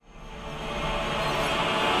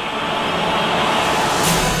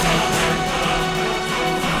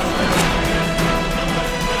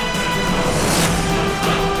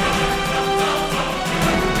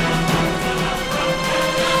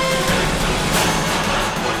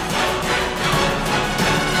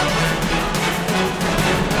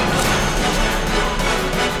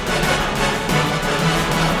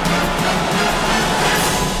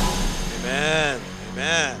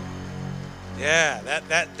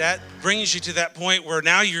that brings you to that point where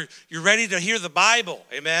now you're ready to hear the Bible.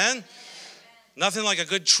 Amen? Nothing like a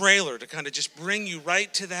good trailer to kind of just bring you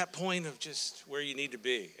right to that point of just where you need to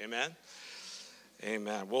be. Amen?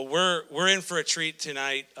 Amen. Well, we're in for a treat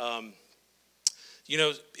tonight.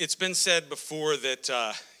 It's been said before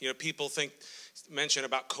that people mention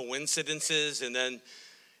about coincidences, and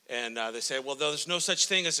they say, well, there's no such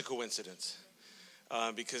thing as a coincidence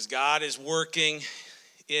because God is working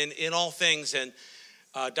in all things, and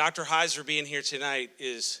Dr. Heiser being here tonight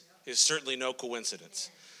is certainly no coincidence.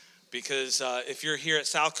 Because if you're here at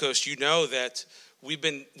South Coast, you know that we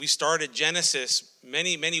started Genesis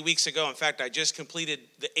many weeks ago. In fact, I just completed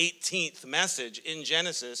the 18th message in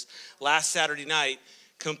Genesis last Saturday night,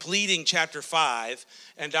 completing chapter 5.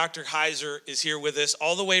 And Dr. Heiser is here with us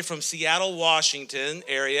all the way from Seattle, Washington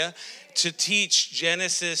area to teach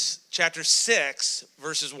Genesis chapter 6,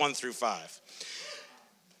 verses 1 through 5.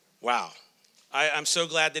 Wow. I'm so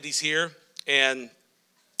glad that he's here. And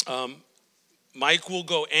Mike will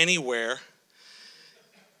go anywhere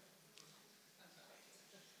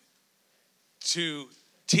to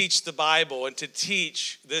teach the Bible and to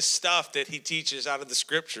teach this stuff that he teaches out of the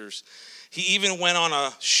scriptures. He even went on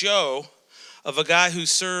a show of a guy who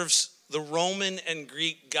serves the Roman and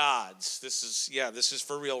Greek gods. This is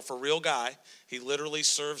for real guy. He literally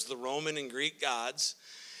serves the Roman and Greek gods.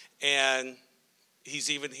 And he's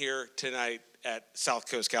even here tonight at South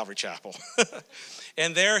Coast Calvary Chapel.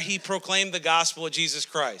 And there he proclaimed the gospel of Jesus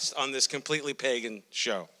Christ on this completely pagan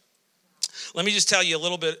show. Let me just tell you a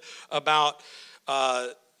little bit about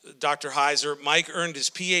Dr. Heiser. Mike earned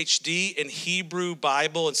his PhD in Hebrew,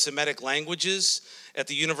 Bible, and Semitic languages at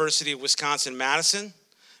the University of Wisconsin-Madison.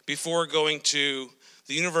 Before going to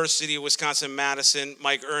the University of Wisconsin-Madison,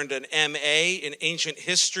 Mike earned an MA in ancient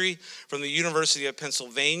history from the University of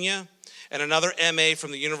Pennsylvania, and another MA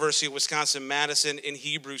from the University of Wisconsin-Madison in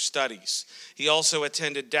Hebrew Studies. He also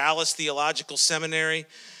attended Dallas Theological Seminary.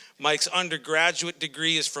 Mike's undergraduate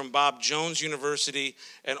degree is from Bob Jones University,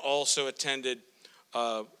 and also attended,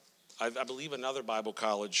 I believe, another Bible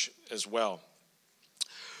college as well.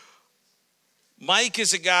 Mike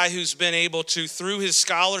is a guy who's been able to, through his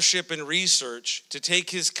scholarship and research, to take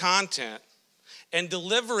his content and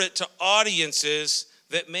deliver it to audiences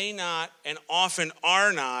that may not and often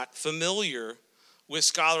are not familiar with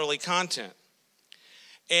scholarly content.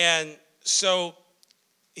 And so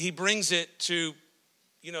he brings it to,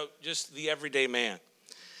 just the everyday man.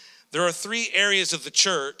 There are 3 areas of the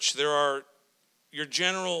church. There are your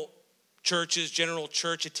general churches, general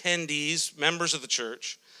church attendees, members of the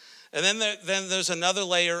church. And then there's another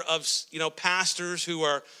layer of, pastors who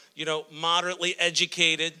are, moderately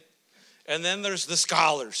educated. And then there's the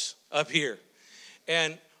scholars up here.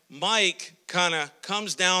 And Mike kind of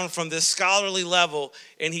comes down from this scholarly level,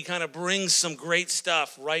 and he kind of brings some great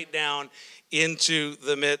stuff right down into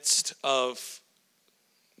the midst of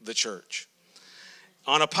the church.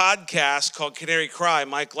 On a podcast called Canary Cry,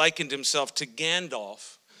 Mike likened himself to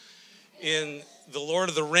Gandalf in The Lord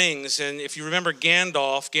of the Rings. And if you remember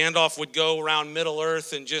Gandalf would go around Middle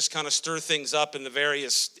Earth and just kind of stir things up in the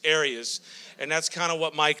various areas. And that's kind of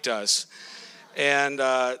what Mike does. And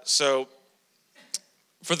so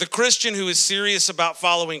for the Christian who is serious about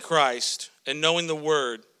following Christ and knowing the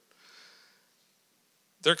Word,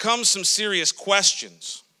 there comes some serious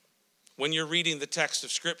questions when you're reading the text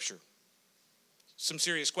of Scripture. Some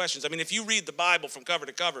serious questions. I mean, if you read the Bible from cover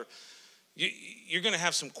to cover, you're going to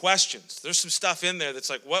have some questions. There's some stuff in there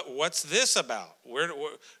that's like, what's this about? Where,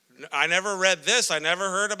 I never read this. I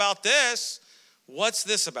never heard about this. What's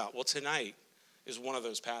this about? Well, tonight is one of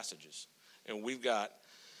those passages. And we've got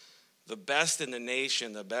the best in the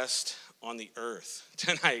nation, the best on the earth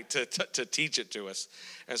tonight to teach it to us.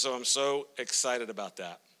 And so I'm so excited about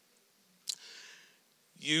that.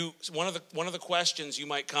 One of the questions you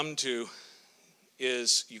might come to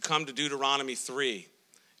is you come to Deuteronomy 3,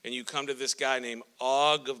 and you come to this guy named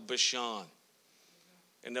Og of Bashan.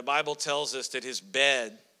 And the Bible tells us that his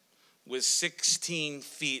bed was 16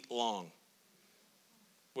 feet long.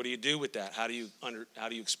 What do you do with that? How do you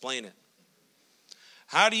explain it?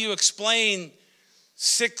 How do you explain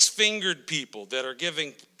 6-fingered people that are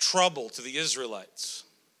giving trouble to the Israelites?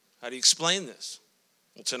 How do you explain this?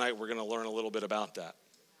 Well, tonight we're going to learn a little bit about that.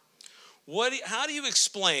 How do you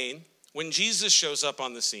explain when Jesus shows up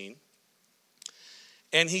on the scene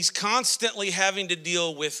and he's constantly having to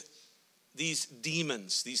deal with these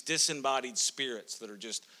demons, these disembodied spirits that are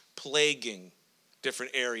just plaguing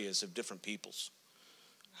different areas of different peoples?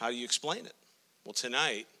 How do you explain it? Well,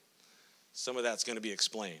 tonight, some of that's going to be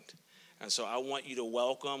explained. And so I want you to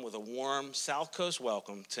welcome with a warm South Coast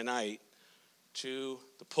welcome tonight to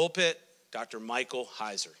the pulpit Dr. Michael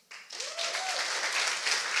Heiser.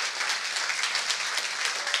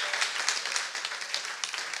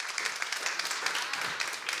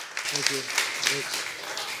 Thank you. Thanks.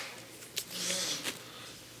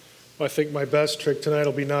 Well, I think my best trick tonight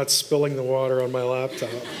will be not spilling the water on my laptop.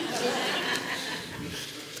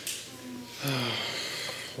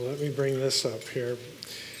 Well, let me bring this up here.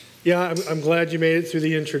 Yeah, I'm glad you made it through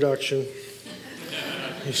the introduction.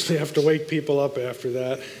 Usually have to wake people up after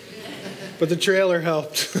that. But the trailer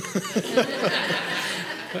helped.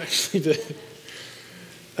 Actually did.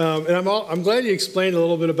 And I'm glad you explained a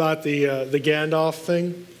little bit about the Gandalf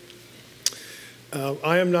thing.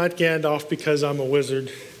 I am not Gandalf because I'm a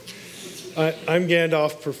wizard. I'm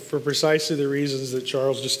Gandalf for precisely the reasons that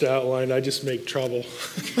Charles just outlined. I just make trouble.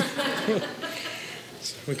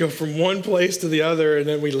 So we go from one place to the other and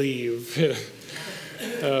then we leave.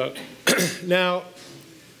 Now,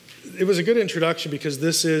 it was a good introduction because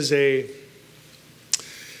this is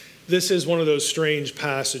one of those strange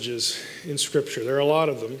passages in Scripture. There are a lot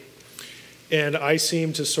of them, and I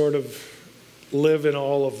seem to sort of live in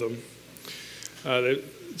all of them.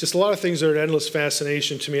 Just a lot of things that are an endless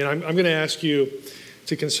fascination to me, and I'm going to ask you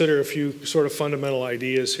to consider a few sort of fundamental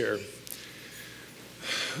ideas here.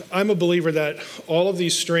 I'm a believer that all of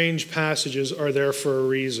these strange passages are there for a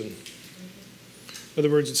reason. In other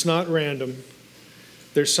words, it's not random.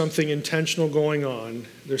 There's something intentional going on.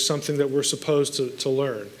 There's something that we're supposed to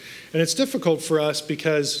learn. And it's difficult for us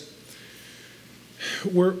because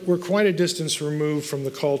we're quite a distance removed from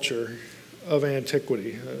the culture of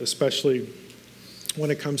antiquity, especially when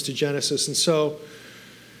it comes to Genesis. And so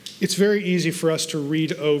it's very easy for us to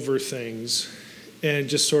read over things and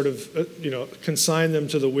just sort of, consign them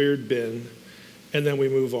to the weird bin, and then we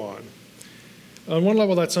move on. On one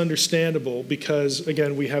level, that's understandable because,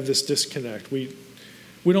 again, we have this disconnect. We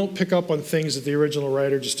don't pick up on things that the original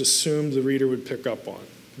writer just assumed the reader would pick up on.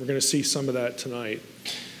 We're going to see some of that tonight.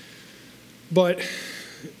 But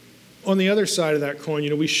on the other side of that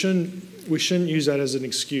coin, we shouldn't use that as an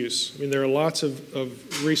excuse. I mean, there are lots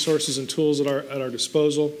of resources and tools at our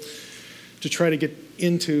disposal to try to get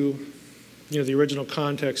into the original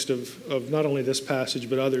context of not only this passage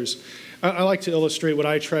but others. I like to illustrate what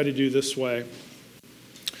I try to do this way.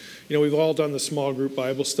 We've all done the small group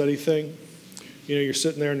Bible study thing. You're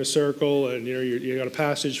sitting there in a circle and you got a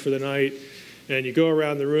passage for the night, and you go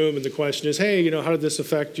around the room and the question is, hey, how did this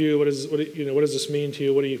affect you? What does this mean to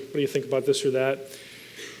you? What do you think about this or that?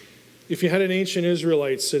 If you had an ancient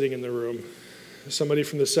Israelite sitting in the room, somebody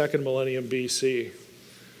from the 2nd millennium BC,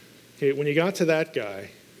 okay, when you got to that guy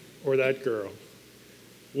or that girl,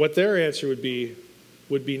 what their answer would be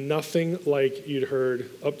nothing like you'd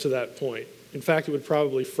heard up to that point. In fact, it would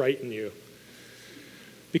probably frighten you.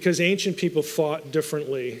 Because ancient people thought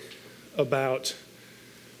differently about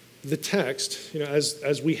the text,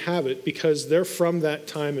 as we have it, because they're from that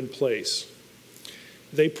time and place.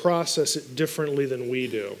 They process it differently than we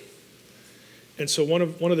do. And so one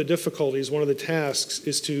of the difficulties, one of the tasks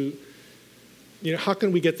is to, how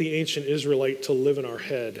can we get the ancient Israelite to live in our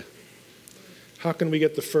head? How can we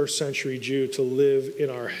get the first century Jew to live in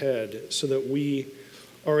our head so that we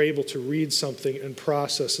are able to read something and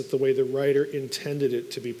process it the way the writer intended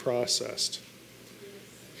it to be processed?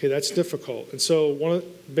 Okay, that's difficult. And so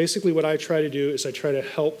basically what I try to do is I try to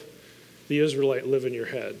help the Israelite live in your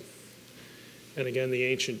head. And again, the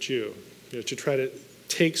ancient Jew, to try to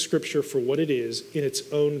take Scripture for what it is in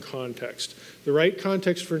its own context. The right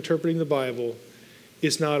context for interpreting the Bible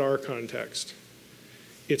is not our context.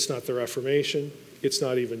 It's not the Reformation. It's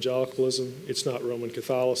not evangelicalism. It's not Roman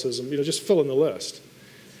Catholicism. Just fill in the list.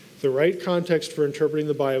 The right context for interpreting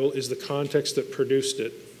the Bible is the context that produced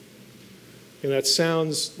it. And that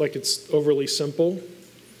sounds like it's overly simple,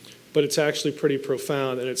 but it's actually pretty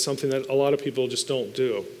profound, and it's something that a lot of people just don't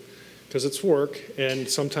do because it's work, and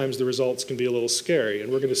sometimes the results can be a little scary.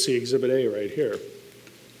 And we're going to see Exhibit A right here.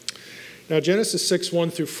 Now, Genesis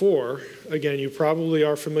 6:1-4, again, you probably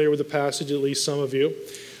are familiar with the passage, at least some of you.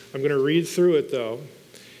 I'm going to read through it, though.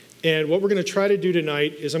 And what we're going to try to do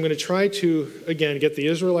tonight is I'm going to try to, again, get the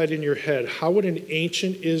Israelite in your head. How would an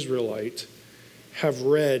ancient Israelite have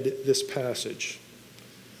read this passage?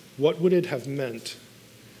 What would it have meant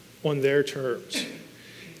on their terms?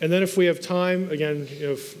 And then if we have time, again,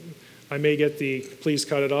 if I may get the please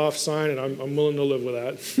cut it off sign, and I'm willing to live with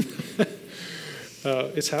that.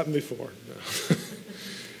 It's happened before.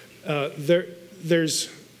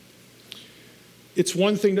 It's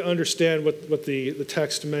one thing to understand what the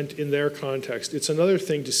text meant in their context. It's another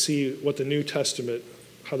thing to see what how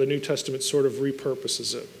the New Testament sort of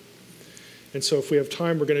repurposes it. And so if we have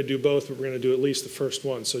time, we're going to do both, but we're going to do at least the first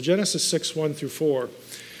one. So Genesis 6:1-4.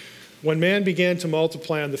 When man began to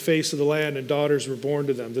multiply on the face of the land and daughters were born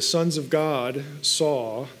to them, the sons of God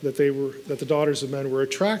saw that the daughters of men were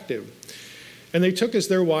attractive. And they took as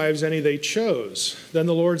their wives any they chose. Then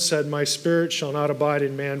the Lord said, My spirit shall not abide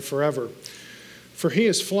in man forever, for he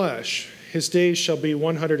is flesh. His days shall be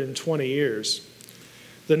 120 years.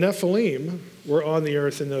 The Nephilim were on the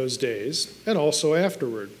earth in those days, and also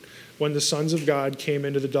afterward, when the sons of God came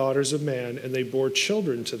into the daughters of man, and they bore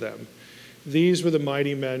children to them. These were the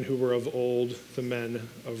mighty men who were of old, the men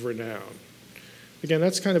of renown. Again,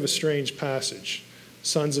 that's kind of a strange passage.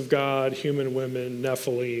 Sons of God, human women,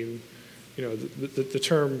 Nephilim. You know, the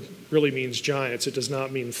term really means giants. It does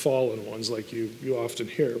not mean fallen ones like you often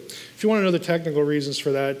hear. If you want to know the technical reasons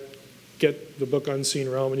for that, get the book Unseen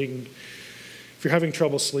Realm, and you can, if you're having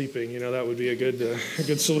trouble sleeping, you know, that would be a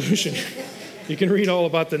good solution. You can read all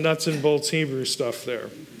about the nuts and bolts Hebrew stuff there.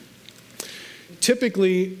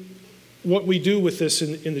 Typically, what we do with this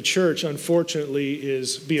in the church, unfortunately,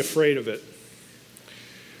 is be afraid of it.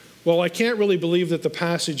 Well, I can't really believe that the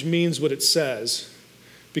passage means what it says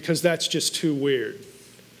because that's just too weird.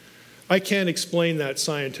 I can't explain that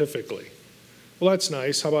scientifically. Well, that's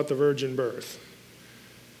nice. How about the virgin birth?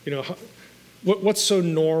 You know, what's so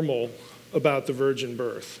normal about the virgin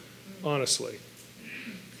birth, honestly?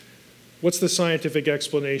 What's the scientific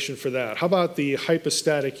explanation for that? How about the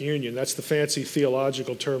hypostatic union? That's the fancy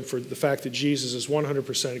theological term for the fact that Jesus is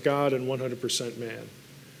 100% God and 100% man.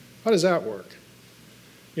 How does that work?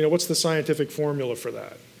 You know, what's the scientific formula for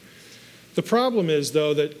that? The problem is,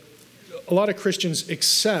 though, that a lot of Christians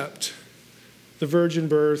accept the virgin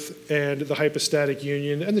birth and the hypostatic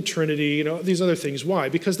union and the Trinity, you know, these other things. Why?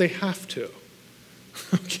 Because they have to.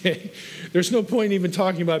 Okay? There's no point even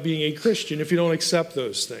talking about being a Christian if you don't accept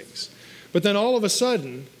those things. But then all of a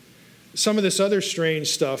sudden, some of this other strange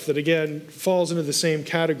stuff that, again, falls into the same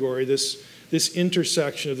category, this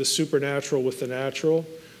intersection of the supernatural with the natural,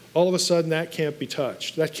 all of a sudden that can't be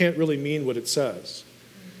touched. That can't really mean what it says.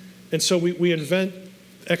 And so we invent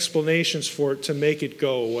explanations for it to make it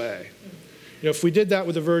go away. You know, if we did that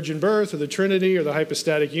with the virgin birth or the Trinity or the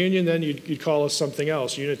hypostatic union, then you'd call us something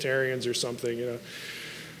else, Unitarians or something, you know.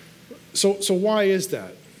 So why is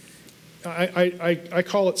that? I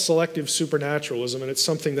call it selective supernaturalism, and it's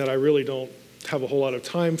something that I really don't have a whole lot of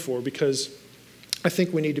time for because I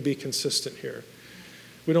think we need to be consistent here.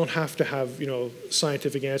 We don't have to have, you know,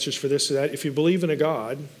 scientific answers for this or that. If you believe in a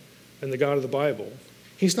God and the God of the Bible,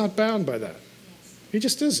 he's not bound by that. He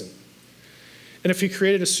just isn't. And if he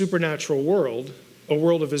created a supernatural world, a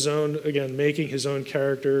world of his own, again, making his own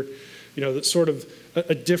character, you know, that's sort of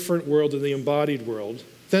a different world than the embodied world,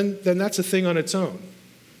 then that's a thing on its own.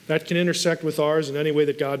 That can intersect with ours in any way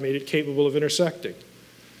that God made it capable of intersecting.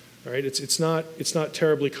 All right? It's not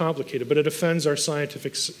terribly complicated, but it offends our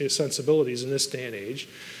scientific sensibilities in this day and age.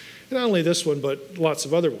 And not only this one, but lots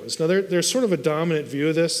of other ones. Now, there's sort of a dominant view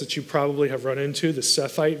of this that you probably have run into, the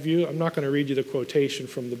Sethite view. I'm not going to read you the quotation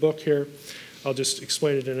from the book here. I'll just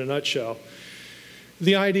explain it in a nutshell.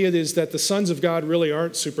 The idea is that the sons of God really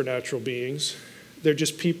aren't supernatural beings. They're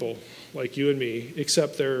just people like you and me,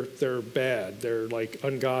 except they're bad. They're like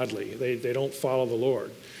ungodly. They don't follow the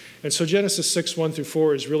Lord. And so Genesis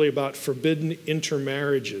 6:1-4 is really about forbidden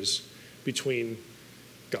intermarriages between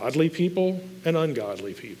godly people and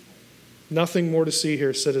ungodly people. Nothing more to see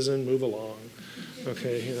here, citizen. Move along.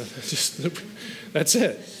 Okay, you know, that's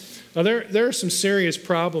it. Now there are some serious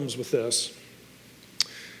problems with this.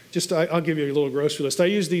 I'll give you a little grocery list. I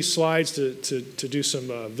use these slides to do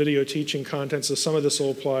some video teaching content, so some of this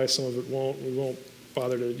will apply, some of it won't. We won't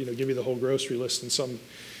bother to give you the whole grocery list in some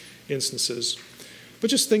instances. But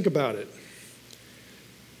just think about it.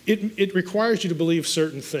 It requires you to believe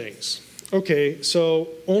certain things. Okay, so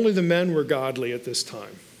only the men were godly at this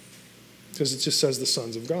time, because it just says the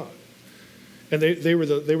sons of God. And they were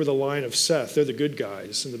the line of Seth. They're the good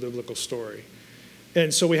guys in the biblical story.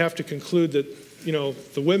 And so we have to conclude that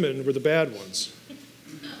the women were the bad ones.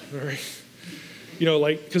 All right?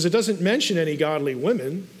 Because it doesn't mention any godly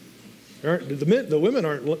women. All right? The women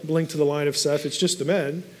aren't linked to the line of Seth. It's just the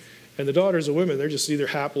men. And the daughters of women, they're just either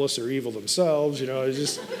hapless or evil themselves.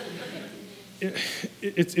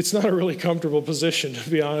 It's not a really comfortable position, to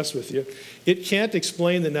be honest with you. It can't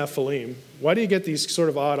explain the Nephilim. Why do you get these sort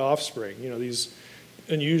of odd offspring, these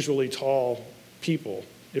unusually tall people,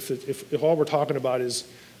 if all we're talking about is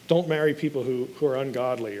don't marry people who are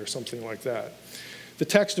ungodly or something like that? The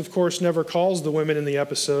text, of course, never calls the women in the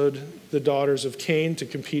episode the daughters of Cain to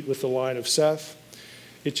compete with the line of Seth.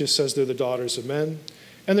 It just says they're the daughters of men.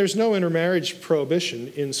 And there's no intermarriage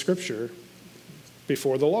prohibition in Scripture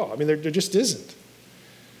before the law. I mean, there just isn't.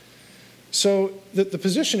 So the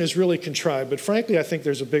position is really contrived, but frankly, I think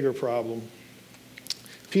there's a bigger problem.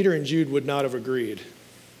 Peter and Jude would not have agreed.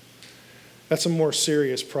 That's a more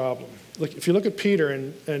serious problem. Look, if you look at Peter,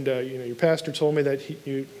 and your pastor told me that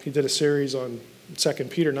he did a series on 2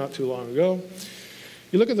 Peter not too long ago.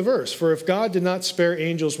 You look at the verse, for if God did not spare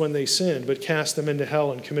angels when they sinned, but cast them into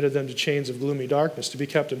hell and committed them to chains of gloomy darkness to be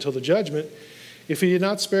kept until the judgment, if he did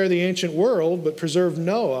not spare the ancient world, but preserved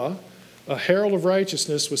Noah, a herald of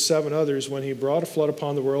righteousness with 7 others, when he brought a flood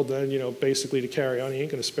upon the world, then, basically to carry on, he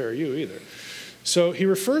ain't going to spare you either. So he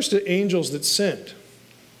refers to angels that sinned,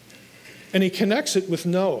 and he connects it with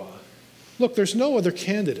Noah. Look, there's no other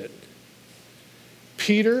candidate.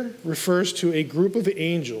 Peter refers to a group of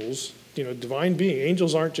angels, divine being.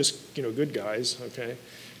 Angels aren't just, good guys, okay?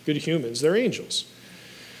 Good humans. They're angels.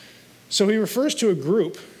 So he refers to a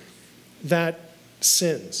group that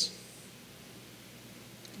sins.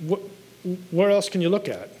 What else can you look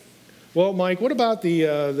at? Well, Mike, what about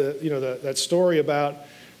that story about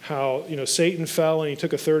how, Satan fell and he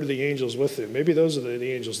took a third of the angels with him? Maybe those are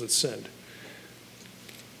the angels that sinned.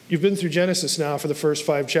 You've been through Genesis now for the first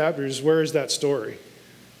 5 chapters. Where is that story?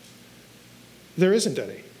 There isn't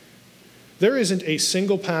any. There isn't a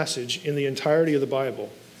single passage in the entirety of the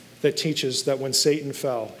Bible that teaches that when Satan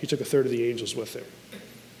fell, he took a third of the angels with him.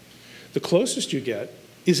 The closest you get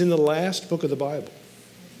is in the last book of the Bible,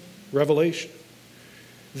 Revelation.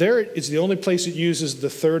 There is the only place it uses the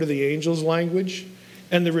third of the angels language,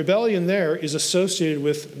 and the rebellion there is associated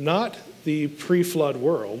with not the pre-flood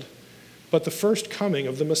world, but the first coming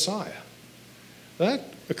of the Messiah.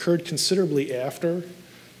 That occurred considerably after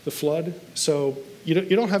the flood, so you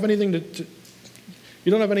don't have anything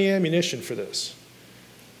you don't have any ammunition for this.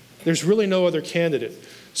 There's really no other candidate.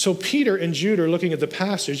 So Peter and Jude are looking at the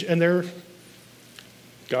passage, and they're,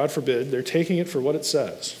 God forbid, they're taking it for what it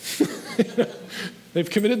says. They've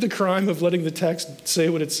committed the crime of letting the text say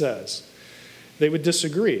what it says. They would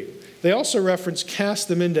disagree. They also reference cast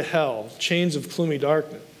them into hell, chains of gloomy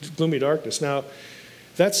darkness. Now,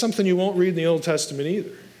 that's something you won't read in the Old Testament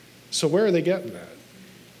either. So where are they getting that?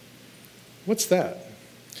 What's that?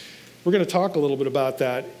 We're going to talk a little bit about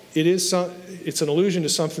that. It's an allusion to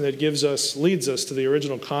something that leads us to the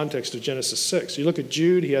original context of Genesis 6. You look at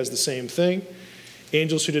Jude, he has the same thing.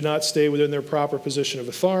 Angels who did not stay within their proper position of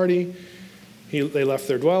authority, they left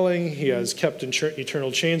their dwelling. He has kept in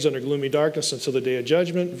eternal chains under gloomy darkness until the day of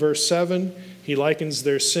judgment. Verse 7, he likens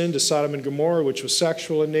their sin to Sodom and Gomorrah, which was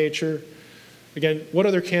sexual in nature. Again, what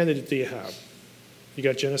other candidate do you have? You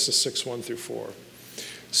got Genesis 6, 1 through 4.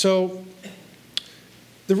 So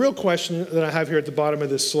the real question that I have here at the bottom of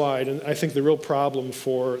this slide, and I think the real problem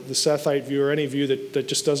for the Sethite view or any view that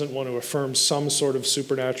just doesn't want to affirm some sort of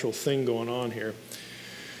supernatural thing going on here,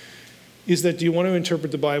 is that do you want to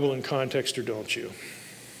interpret the Bible in context or don't you?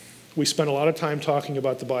 We spend a lot of time talking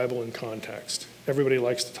about the Bible in context. Everybody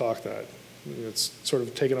likes to talk that. It's sort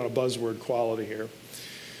of taken on a buzzword quality here.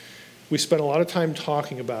 We spend a lot of time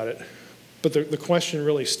talking about it, but the question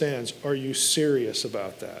really stands, are you serious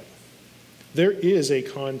about that? There is a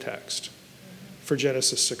context for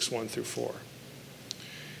Genesis 6, 1 through 4.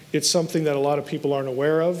 It's something that a lot of people aren't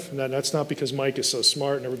aware of, and that's not because Mike is so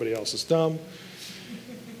smart and everybody else is dumb.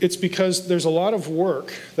 It's because there's a lot of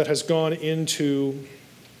work that has gone into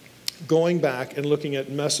going back and looking at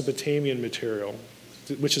Mesopotamian material,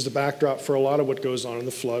 which is the backdrop for a lot of what goes on in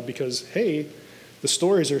the flood, because, hey, the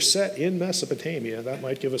stories are set in Mesopotamia. That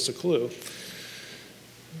might give us a clue.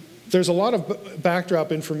 There's a lot of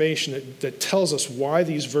backdrop information that tells us why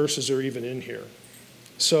these verses are even in here.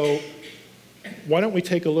 So why don't we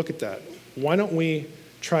take a look at that? Why don't we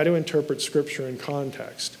try to interpret Scripture in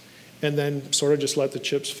context and then sort of just let the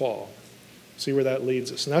chips fall, see where that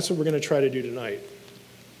leads us? And that's what we're going to try to do tonight.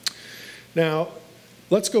 Now,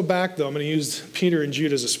 let's go back, though. I'm going to use Peter and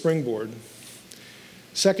Jude as a springboard.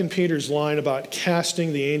 2 Peter's line about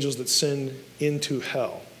casting the angels that sinned into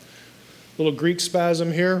hell. Little Greek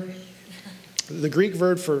spasm here. The Greek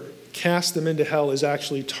verb for cast them into hell is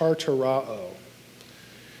actually tartarao.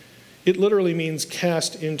 It literally means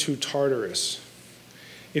cast into Tartarus.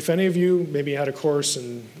 If any of you maybe had a course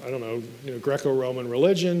in, Greco-Roman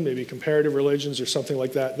religion, maybe comparative religions or something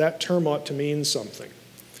like that, that term ought to mean something.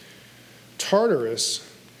 Tartarus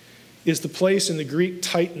is the place in the Greek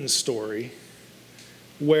Titan story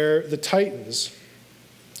where the Titans,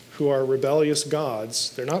 who are rebellious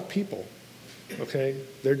gods, they're not people, okay?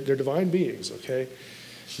 They're divine beings, okay?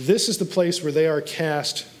 This is the place where they are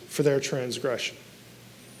cast for their transgression.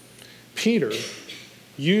 Peter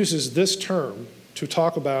uses this term to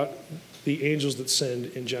talk about the angels that sinned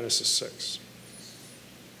in Genesis 6.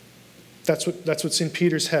 That's what's in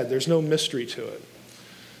Peter's head. There's no mystery to it.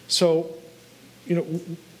 So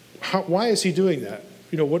why is he doing that?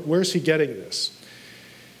 Where's he getting this?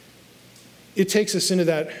 It takes us into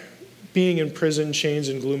that being in prison, chains,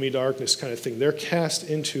 and gloomy darkness kind of thing. They're cast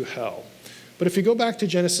into hell. But if you go back to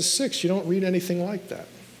Genesis 6, you don't read anything like that.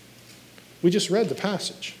 We just read the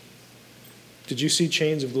passage. Did you see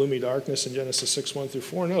chains of gloomy darkness in Genesis 6, 1 through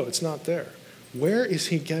 4? No, it's not there. Where is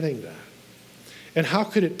he getting that? And how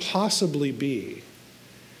could it possibly be,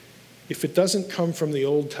 if it doesn't come from the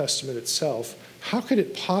Old Testament itself, how could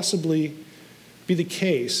it possibly be the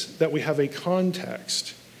case that we have a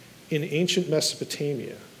context in ancient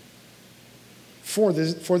Mesopotamia for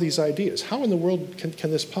these ideas? How in the world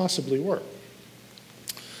can this possibly work?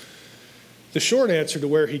 The short answer to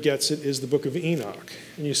where he gets it is the book of Enoch.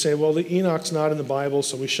 And you say, well, the Enoch's not in the Bible,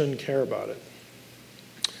 so we shouldn't care about it.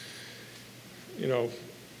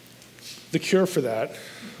 The cure for that,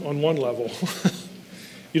 on one level,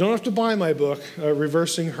 you don't have to buy my book,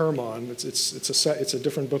 Reversing Hermon. It's a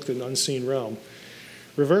different book than Unseen Realm.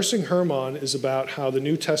 Reversing Hermon is about how the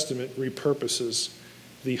New Testament repurposes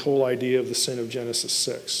the whole idea of the sin of Genesis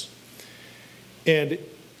 6. And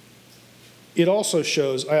it also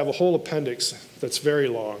shows, I have a whole appendix that's very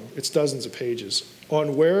long, it's dozens of pages, on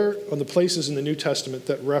the places in the New Testament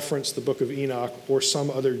that reference the book of Enoch or some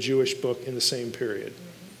other Jewish book in the same period.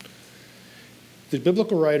 The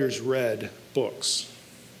biblical writers read books.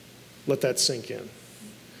 Let that sink in.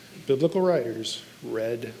 Biblical writers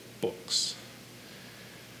read books.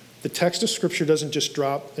 The text of Scripture doesn't just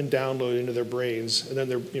drop and download into their brains, and then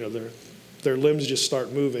their limbs just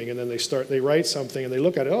start moving, and then they write something, and they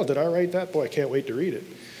look at it, oh, did I write that? Boy, I can't wait to read it.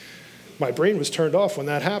 My brain was turned off when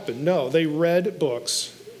that happened. No, they read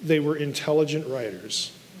books. They were intelligent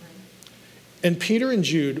writers. And Peter and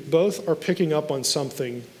Jude both are picking up on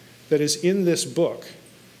something that is in this book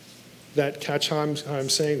that, catch how I'm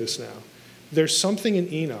saying this now. There's something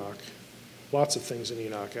in Enoch, lots of things in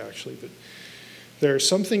Enoch actually, but there's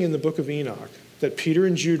something in the book of Enoch that Peter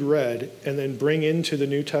and Jude read and then bring into the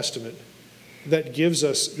New Testament that gives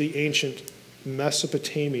us the ancient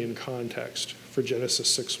Mesopotamian context for Genesis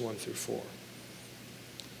 6, 1 through 4.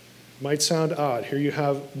 Might sound odd. Here you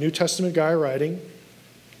have New Testament guy writing.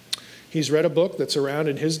 He's read a book that's around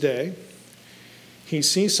in his day. He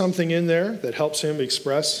sees something in there that helps him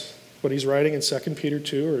express what he's writing in 2 Peter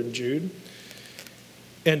 2 or in Jude.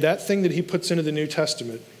 And that thing that he puts into the New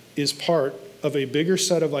Testament is part of a bigger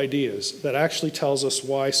set of ideas that actually tells us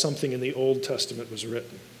why something in the Old Testament was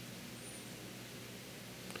written.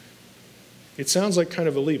 It sounds like kind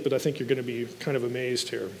of a leap, but I think you're going to be kind of amazed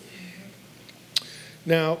here.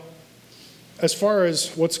 Now, as far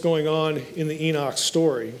as what's going on in the Enoch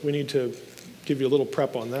story, we need to give you a little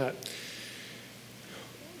prep on that.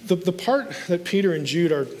 The part that Peter and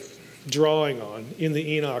Jude are drawing on in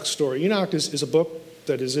the Enoch story, Enoch is a book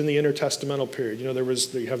that is in the intertestamental period. You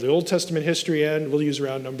have the Old Testament history end, we'll use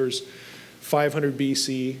round numbers, 500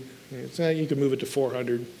 BC. You can move it to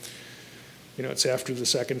 400. It's after the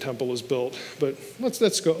second temple was built. But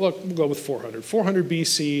let's go, look, we'll go with 400. 400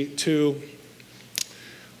 BC to,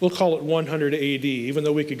 we'll call it 100 AD, even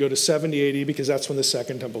though we could go to 70 AD because that's when the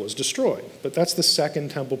second temple was destroyed. But that's the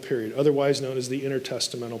second temple period, otherwise known as the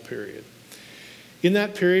intertestamental period. In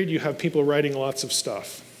that period, you have people writing lots of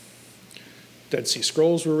stuff. Dead Sea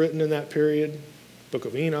Scrolls were written in that period, Book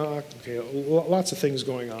of Enoch, lots of things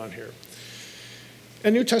going on here.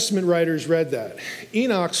 And New Testament writers read that.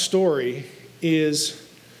 Enoch's story is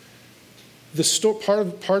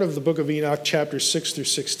part of the book of Enoch, chapters 6 through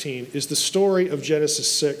 16, is the story of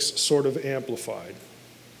Genesis 6 sort of amplified.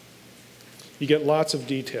 You get lots of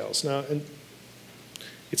details. Now, and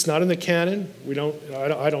it's not in the canon.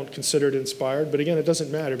 I don't consider it inspired, but again, it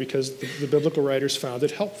doesn't matter because the biblical writers found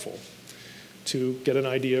it helpful to get an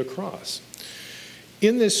idea across.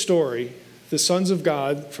 In this story, the sons of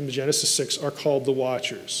God from Genesis 6 are called the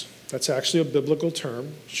Watchers. That's actually a biblical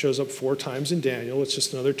term. It shows up 4 times in Daniel. It's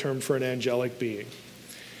just another term for an angelic being. It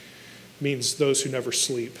means those who never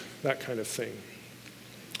sleep, that kind of thing.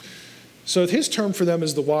 So his term for them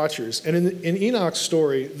is the Watchers. And in Enoch's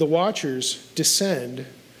story, the Watchers descend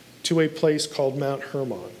to a place called Mount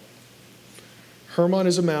Hermon. Hermon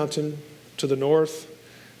is a mountain to the north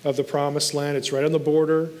of the Promised Land. It's right on the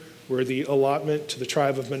border where the allotment to the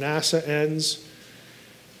tribe of Manasseh ends.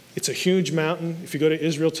 It's a huge mountain. If you go to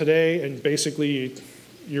Israel today and basically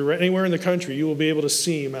you're anywhere in the country, you will be able to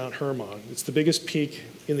see Mount Hermon. It's the biggest peak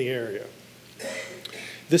in the area.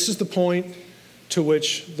 This is the point to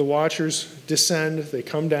which the Watchers descend, they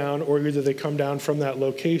come down, or either they come down from that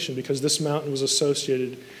location because this mountain was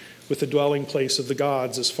associated with the dwelling place of the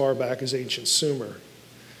gods as far back as ancient Sumer.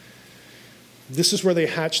 This is where they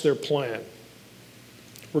hatch their plan.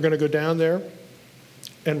 We're going to go down there.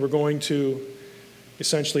 and we're going to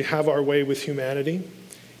essentially have our way with humanity.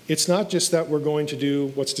 It's not just that we're going to do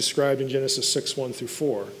what's described in Genesis 6:1 through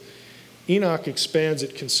 4. Enoch expands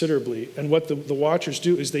it considerably, and what the Watchers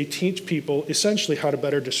do is they teach people essentially how to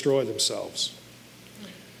better destroy themselves.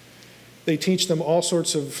 They teach them all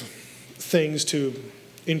sorts of things to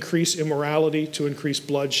increase immorality, to increase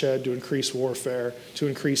bloodshed, to increase warfare, to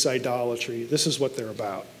increase idolatry. This is what they're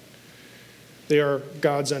about. They are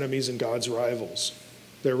God's enemies and God's rivals.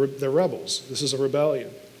 They're rebels. This is a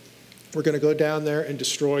rebellion. We're going to go down there and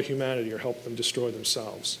destroy humanity or help them destroy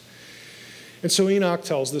themselves. And so Enoch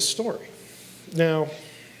tells this story. Now,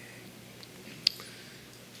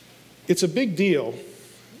 it's a big deal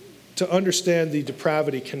to understand the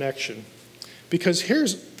depravity connection, because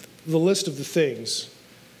here's the list of the things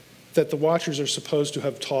that the Watchers are supposed to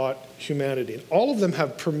have taught humanity. And all of them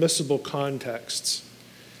have permissible contexts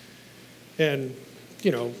and,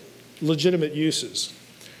 legitimate uses.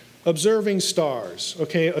 Observing stars.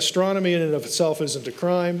 Okay, astronomy in and of itself isn't a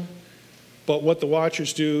crime, but what the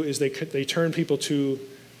Watchers do is they turn people to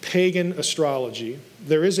pagan astrology.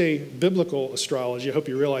 There is a biblical astrology. I hope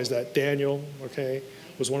you realize that. Daniel,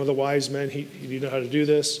 was one of the wise men. He knew how to do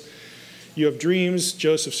this. You have dreams.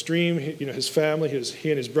 Joseph's dream, his family, he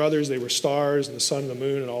and his brothers, they were stars and the sun and the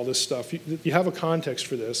moon and all this stuff. You have a context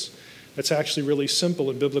for this that's actually really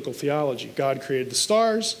simple in biblical theology. God created the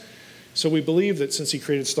stars, so we believe that since he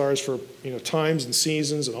created stars for times and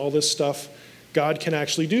seasons and all this stuff, God can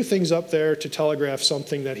actually do things up there to telegraph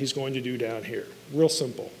something that he's going to do down here. Real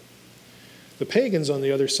simple. The pagans on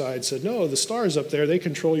the other side said, no, the stars up there, they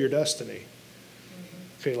control your destiny.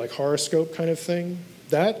 Okay, like horoscope kind of thing.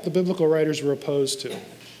 That the biblical writers were opposed to.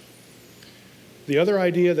 The other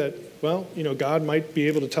idea that, God might be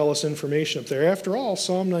able to tell us information up there. After all,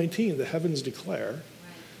 Psalm 19, the heavens declare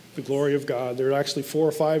the glory of God. There are actually 4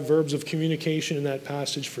 or 5 verbs of communication in that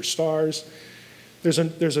passage for stars. There's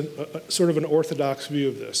a sort of an orthodox view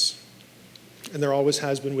of this, and there always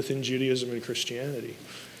has been within Judaism and Christianity.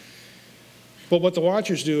 But what the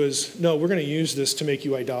Watchers do is, no, we're going to use this to make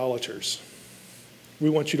you idolaters. We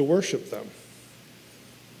want you to worship them.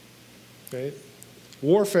 Okay?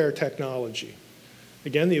 Warfare technology.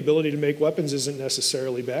 Again, the ability to make weapons isn't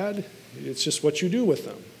necessarily bad. It's just what you do with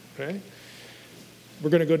them. Okay? We're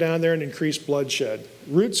going to go down there and increase bloodshed.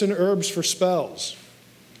 Roots and herbs for spells.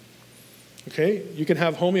 Okay? You can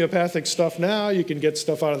have homeopathic stuff now. You can get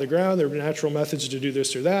stuff out of the ground. There are natural methods to do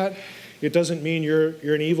this or that. It doesn't mean you're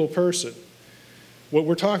an evil person. What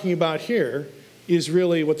we're talking about here is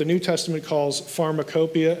really what the New Testament calls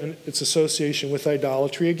pharmacopoeia and its association with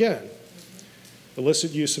idolatry again.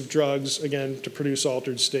 Illicit use of drugs, again, to produce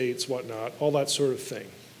altered states, whatnot, all that sort of thing.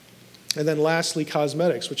 And then lastly,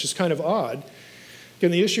 cosmetics, which is kind of odd.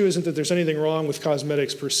 Again, the issue isn't that there's anything wrong with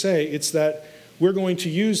cosmetics per se, it's that we're going to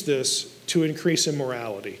use this to increase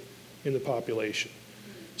immorality in the population.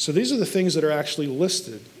 So these are the things that are actually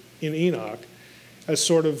listed in Enoch as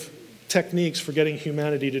sort of techniques for getting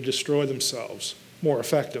humanity to destroy themselves more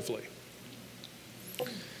effectively.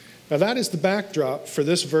 Now that is the backdrop for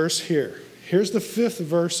this verse here. Here's the 5th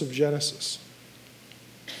verse of Genesis.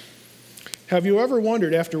 Have you ever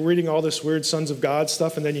wondered, after reading all this weird sons of God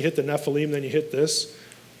stuff, and then you hit the Nephilim, then you hit this,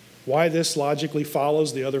 why this logically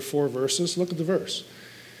follows the other 4 verses? Look at the verse.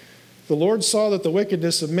 The Lord saw that the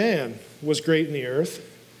wickedness of man was great in the earth,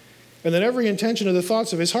 and that every intention of the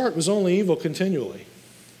thoughts of his heart was only evil continually.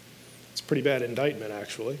 It's a pretty bad indictment,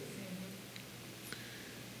 actually.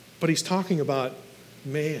 But he's talking about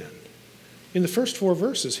man. In the first 4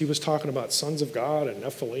 verses, he was talking about sons of God and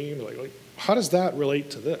Nephilim. Like, how does that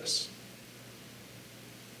relate to this?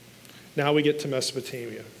 Now we get to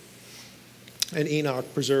Mesopotamia. And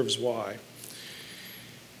Enoch preserves why.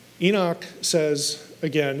 Enoch says,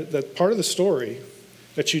 again, that part of the story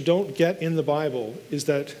that you don't get in the Bible is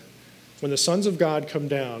that when the sons of God come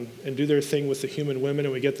down and do their thing with the human women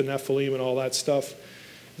and we get the Nephilim and all that stuff,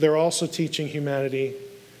 they're also teaching humanity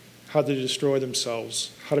how to destroy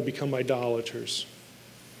themselves, how to become idolaters.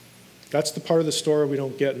 That's the part of the story we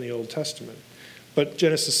don't get in the Old Testament. But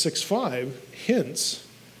Genesis 6:5 hints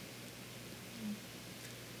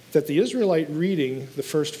that the Israelite reading the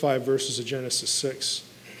first 5 verses of Genesis 6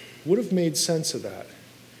 would have made sense of that.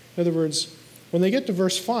 In other words, when they get to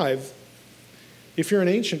verse 5, if you're an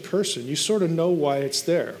ancient person, you sort of know why it's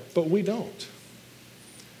there, but we don't.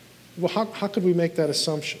 Well, how could we make that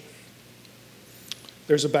assumption?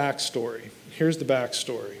 There's a backstory. Here's the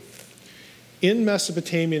backstory. In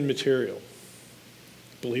Mesopotamian material,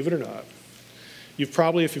 believe it or not, you've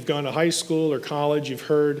probably, if you've gone to high school or college, you've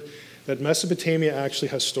heard that Mesopotamia actually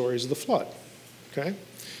has stories of the flood. Okay?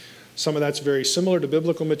 Some of that's very similar to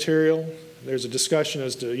biblical material. There's a discussion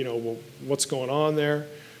as to, well, what's going on there.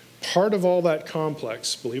 Part of all that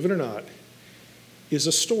complex, believe it or not, is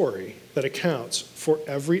a story that accounts for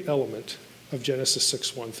every element of Genesis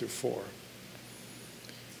 6:1 through 4.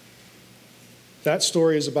 That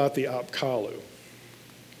story is about the Apkallu.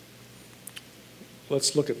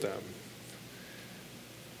 Let's look at them.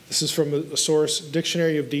 This is from a source,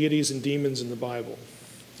 Dictionary of Deities and Demons in the Bible.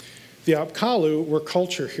 The Apkallu were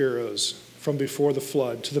culture heroes from before the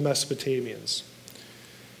flood to the Mesopotamians.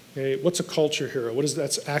 Okay, what's a culture hero?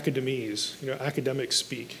 That's academies, academic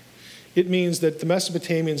speak. It means that the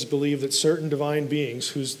Mesopotamians believed that certain divine beings,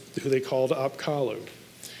 who they called Apkallu,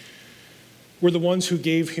 were the ones who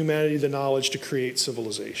gave humanity the knowledge to create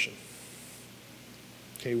civilization.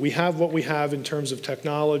 Okay, we have what we have in terms of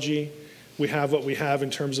technology. We have what we have in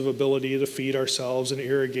terms of ability to feed ourselves and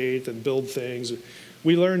irrigate and build things.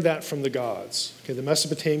 We learned that from the gods. Okay, the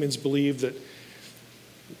Mesopotamians believed that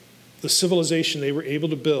the civilization they were able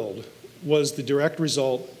to build was the direct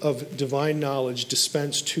result of divine knowledge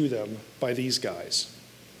dispensed to them by these guys.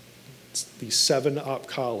 It's these 7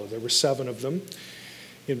 Apkallu. There were 7 of them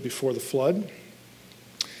before the flood.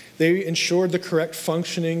 They ensured the correct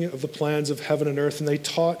functioning of the plans of heaven and earth, and they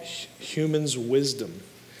taught humans wisdom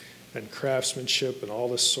and craftsmanship and all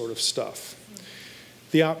this sort of stuff.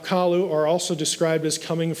 The Apkallu are also described as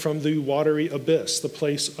coming from the watery abyss, the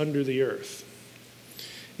place under the earth.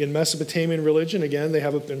 In Mesopotamian religion, again, they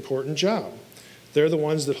have an important job. They're the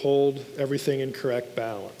ones that hold everything in correct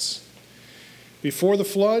balance. Before the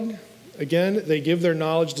flood, again, they give their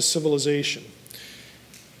knowledge to civilization.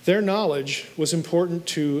 Their knowledge was important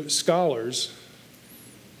to scholars,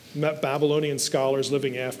 Babylonian scholars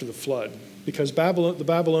living after the flood, because the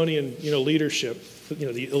Babylonian leadership,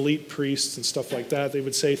 the elite priests and stuff like that, they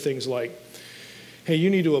would say things like, hey, you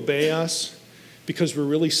need to obey us because we're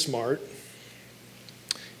really smart,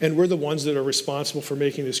 and we're the ones that are responsible for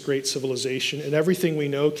making this great civilization, and everything we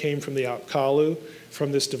know came from the Apkallu,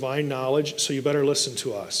 from this divine knowledge, so you better listen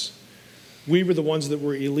to us. We were the ones that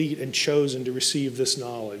were elite and chosen to receive this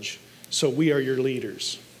knowledge, so we are your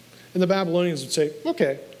leaders. And the Babylonians would say,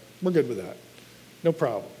 okay, we're good with that. No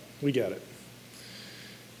problem. We get it.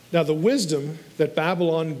 Now, the wisdom that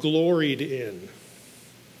Babylon gloried in,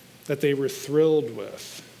 that they were thrilled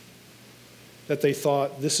with, that they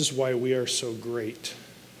thought, this is why we are so great,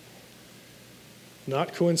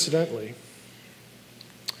 not coincidentally,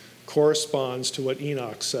 corresponds to what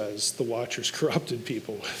Enoch says the watchers corrupted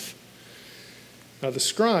people with. Now, the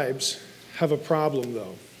scribes have a problem,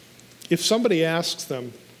 though. If somebody asks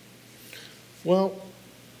them, well,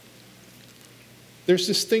 there's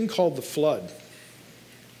this thing called the flood.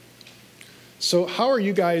 So how are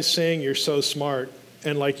you guys saying you're so smart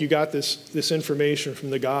and like you got this information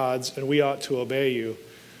from the gods and we ought to obey you?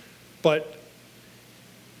 But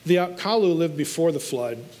the Apkallu lived before the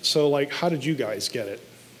flood, so like how did you guys get it?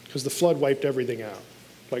 Because the flood wiped everything out.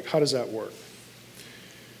 Like how does that work?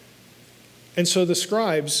 And so the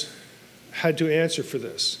scribes had to answer for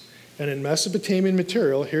this. And in Mesopotamian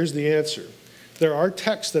material, here's the answer. There are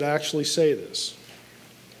texts that actually say this.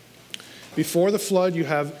 Before the flood, you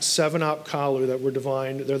have 7 Apkallu that were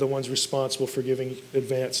divine. They're the ones responsible for giving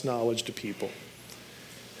advanced knowledge to people.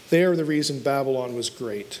 They are the reason Babylon was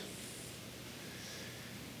great.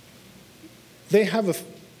 They have a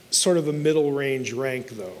sort of a middle range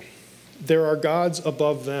rank, though. There are gods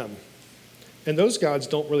above them. And those gods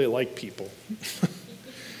don't really like people.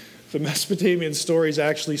 The Mesopotamian stories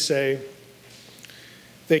actually say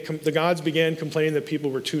the gods began complaining that people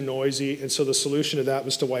were too noisy, and so the solution to that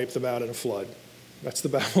was to wipe them out in a flood. That's the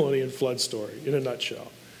Babylonian flood story in a nutshell.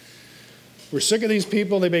 We're sick of these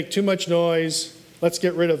people, they make too much noise, let's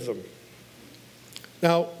get rid of them.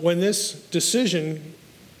 Now, when this decision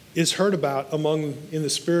is heard about in the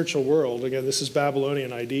spiritual world, again, this is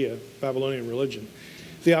Babylonian idea, Babylonian religion,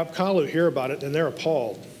 the Apkallu hear about it and they're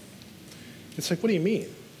appalled. It's like, what do you mean?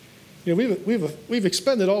 We've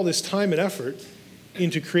expended all this time and effort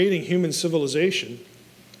into creating human civilization,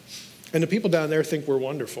 and the people down there think we're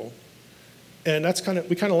wonderful. And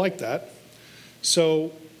we kind of like that.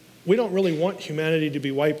 So we don't really want humanity to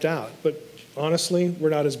be wiped out. But honestly, we're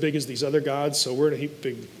not as big as these other gods, so we're in a heap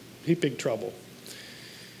big trouble.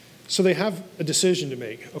 So they have a decision to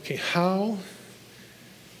make. Okay,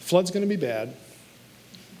 flood's going to be bad.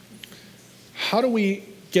 How do we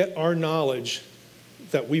get our knowledge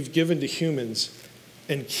that we've given to humans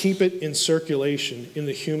and keep it in circulation in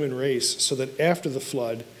the human race so that after the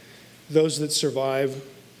flood, those that survive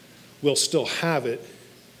will still have it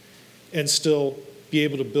and still be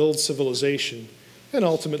able to build civilization and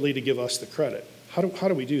ultimately to give us the credit? How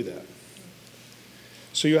do we do that?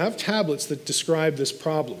 So you have tablets that describe this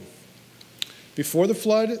problem. Before the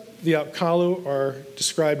flood, the Apkallu are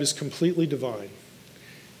described as completely divine.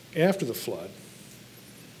 After the flood,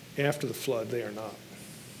 they are not.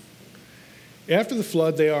 After the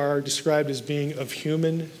flood, they are described as being of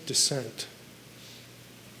human descent.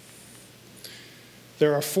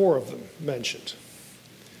 There are 4 of them mentioned.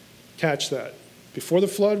 Catch that. Before the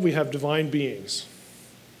flood, we have divine beings.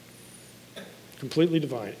 Completely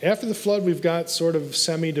divine. After the flood, we've got sort of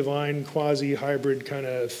semi-divine, quasi-hybrid kind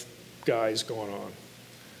of guys going on.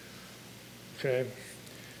 Okay?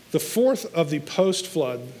 The 4th of the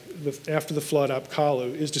post-flood, after the flood,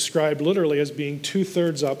 Apkallu, is described literally as being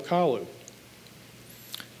 2/3 Apkallu.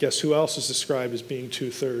 Guess who else is described as being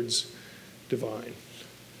 2/3 divine?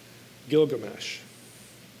 Gilgamesh.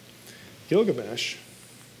 Gilgamesh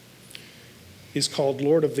is called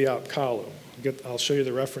Lord of the Apkallu. I'll show you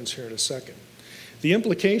the reference here in a second. The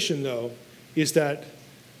implication, though, is that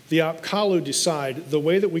the Apkallu decide the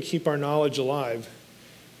way that we keep our knowledge alive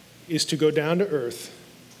is to go down to earth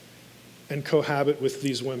and cohabit with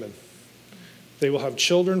these women. They will have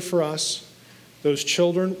children for us. Those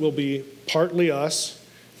children will be partly us.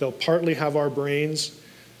 They'll partly have our brains.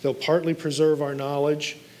 They'll partly preserve our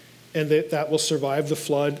knowledge. And that will survive the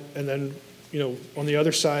flood. And then, on the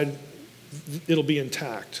other side, it'll be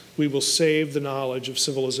intact. We will save the knowledge of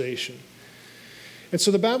civilization. And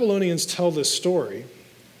so the Babylonians tell this story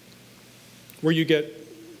where you get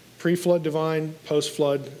pre-flood divine,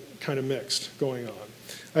 post-flood kind of mixed going on.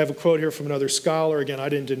 I have a quote here from another scholar. Again, I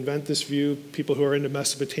didn't invent this view. People who are into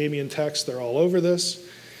Mesopotamian texts, they're all over this.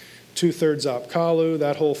 2/3 Apkallu,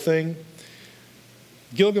 that whole thing.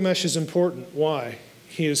 Gilgamesh is important. Why?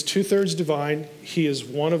 He is 2/3 divine. He is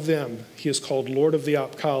one of them. He is called Lord of the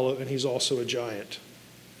Apkallu, and he's also a giant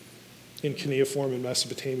in cuneiform and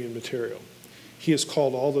Mesopotamian material. He is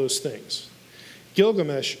called all those things.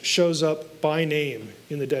 Gilgamesh shows up by name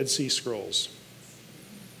in the Dead Sea Scrolls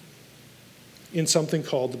in something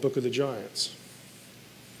called the Book of the Giants.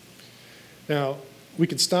 Now, we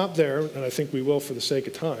could stop there, and I think we will for the sake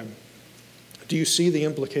of time. Do you see the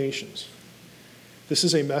implications? This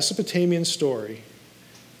is a Mesopotamian story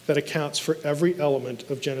that accounts for every element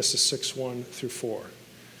of Genesis 6:1 through 4.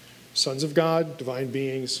 Sons of God, divine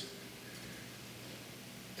beings,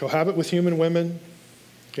 cohabit with human women.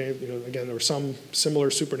 Okay, again, there was some similar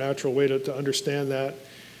supernatural way to understand that.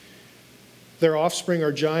 Their offspring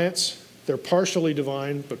are giants. They're partially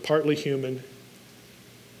divine, but partly human.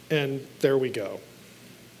 And there we go.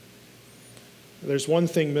 There's one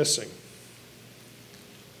thing missing.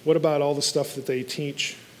 What about all the stuff that they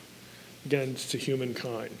teach, again, to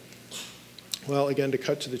humankind? Well, again, to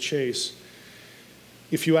cut to the chase,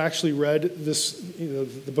 if you actually read this,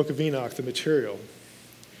 the book of Enoch, the material,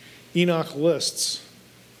 Enoch lists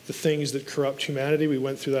the things that corrupt humanity. We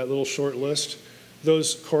went through that little short list.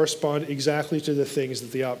 Those correspond exactly to the things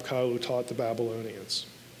that the Apkallu taught the Babylonians.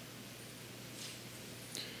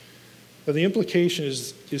 Now, the implication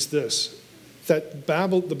is this, that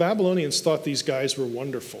the Babylonians thought these guys were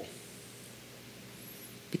wonderful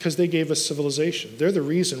because they gave us civilization. They're the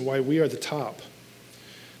reason why we are the top.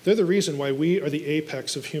 They're the reason why we are the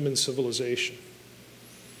apex of human civilization.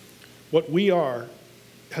 What we are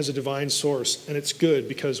has a divine source, and it's good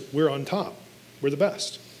because we're on top. We're the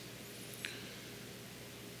best.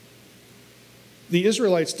 The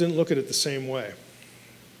Israelites didn't look at it the same way.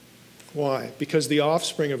 Why? Because the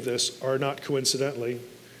offspring of this are not coincidentally,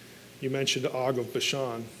 you mentioned Og of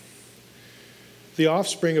Bashan. The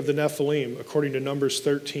offspring of the Nephilim, according to Numbers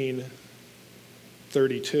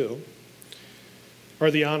 13:32,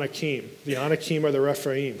 are the Anakim. The Anakim are the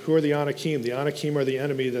Rephaim. Who are the Anakim? The Anakim are the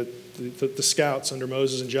enemy that the scouts under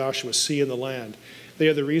Moses and Joshua see in the land. They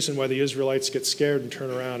are the reason why the Israelites get scared and turn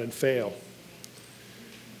around and fail.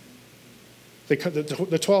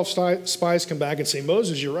 The 12 spies come back and say,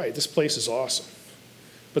 Moses, you're right, this place is awesome.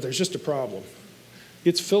 But there's just a problem.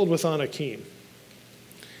 It's filled with Anakim.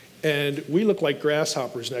 And we look like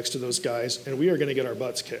grasshoppers next to those guys, and we are going to get our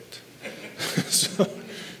butts kicked.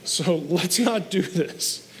 So let's not do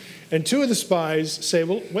this. And 2 of the spies say,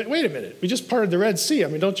 well, wait a minute. We just parted the Red Sea. I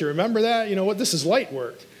mean, don't you remember that? You know what? This is light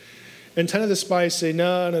work. And 10 of the spies say,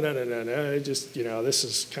 no. Just, this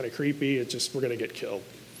is kind of creepy. We're going to get killed.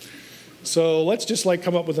 So let's just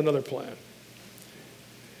come up with another plan.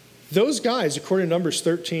 Those guys, according to Numbers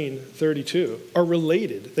 13:32, are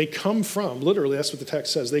related. They come from, literally, that's what the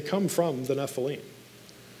text says, they come from the Nephilim.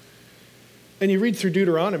 And you read through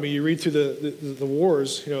Deuteronomy, you read through the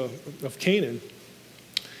wars, of Canaan.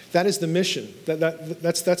 That is the mission.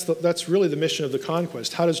 That's really the mission of the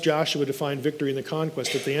conquest. How does Joshua define victory in the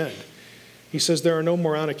conquest at the end? He says there are no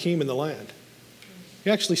more Anakim in the land.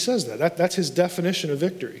 He actually says that. That's his definition of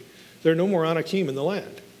victory. There are no more Anakim in the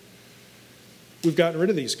land. We've gotten rid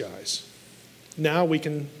of these guys. Now we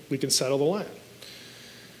can settle the land.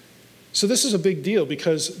 So this is a big deal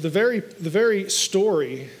because the very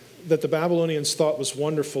story that the Babylonians thought was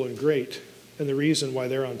wonderful and great, and the reason why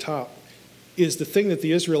they're on top, is the thing that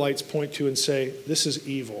the Israelites point to and say, this is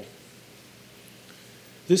evil.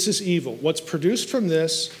 This is evil. What's produced from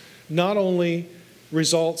this not only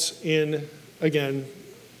results in, again,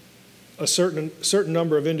 a certain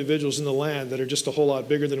number of individuals in the land that are just a whole lot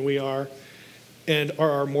bigger than we are and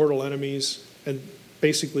are our mortal enemies, and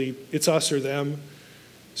basically it's us or them.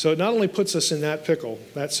 So it not only puts us in that pickle,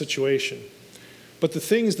 that situation, but the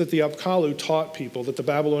things that the Apkallu taught people that the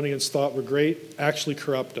Babylonians thought were great actually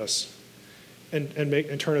corrupt us and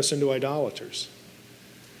turn us into idolaters.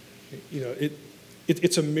 You know,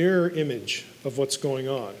 it's a mirror image of what's going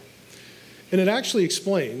on. And it actually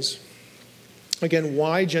explains, again,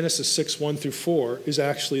 why Genesis 6:1-4 is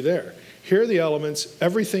actually there. Here are the elements.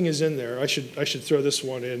 Everything is in there. I should throw this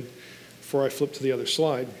one in before I flip to the other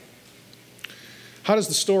slide. How does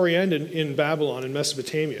the story end in Babylon, in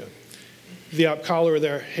Mesopotamia? The Apkallu are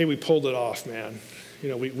there. Hey, we pulled it off, man. You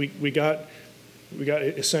know, we got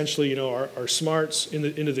essentially, you know, our smarts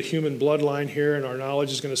into the human bloodline here, and our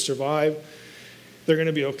knowledge is going to survive. They're going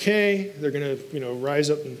to be okay. They're going to, you know,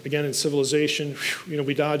 rise up again in civilization. Whew, you know,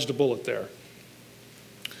 we dodged a bullet there.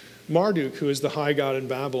 Marduk, who is the high god in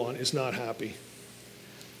Babylon, is not happy.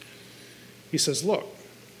 He says, look,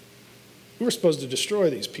 we were supposed to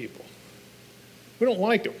destroy these people. We don't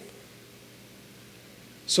like them.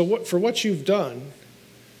 So for what you've done,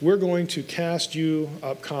 we're going to cast you,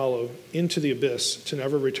 Apkallu, into the abyss to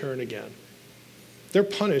never return again. They're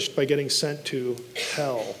punished by getting sent to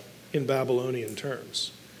hell in Babylonian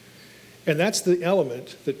terms. And that's the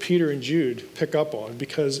element that Peter and Jude pick up on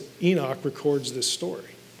because Enoch records this story.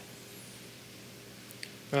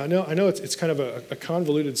 I know it's kind of a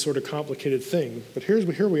convoluted, sort of complicated thing, but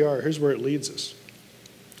here we are. Here's where it leads us.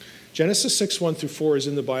 Genesis 6:1-4 is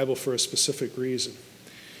in the Bible for a specific reason.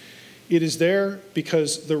 It is there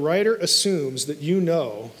because the writer assumes that you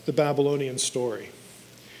know the Babylonian story.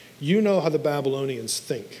 You know how the Babylonians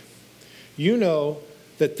think. You know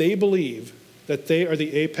that they believe that they are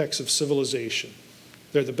the apex of civilization.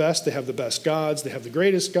 They're the best. They have the best gods. They have the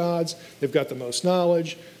greatest gods. They've got the most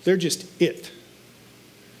knowledge. They're just it.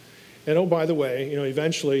 And oh, by the way, you know,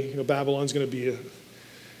 eventually, you know, Babylon's going to be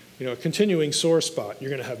a continuing sore spot. You're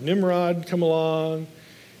going to have Nimrod come along.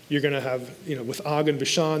 You're going to have, you know, with Og and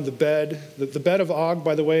Bashan, the bed. The bed of Og,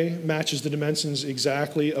 by the way, matches the dimensions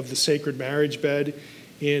exactly of the sacred marriage bed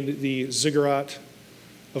in the ziggurat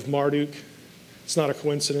of Marduk. It's not a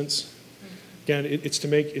coincidence. Again, it's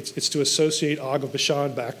to associate Og of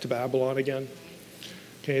Bashan back to Babylon again.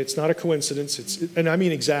 Okay, it's not a coincidence. And I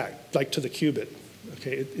mean exact, like to the cubit.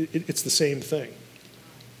 Okay, it's the same thing.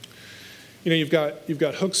 You know, you've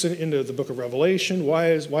got hooks into the book of Revelation.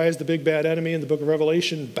 Why is the big bad enemy in the book of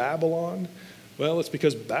Revelation Babylon? Well, it's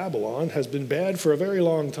because Babylon has been bad for a very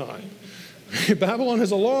long time. Babylon has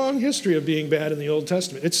a long history of being bad in the Old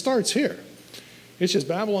Testament. It starts here. It's just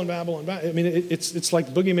Babylon, Babylon, Babylon. I mean, it's like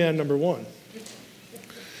boogeyman number one.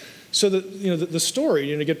 So the story,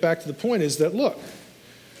 you know, to get back to the point, is that look,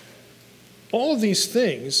 all of these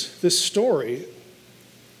things, this story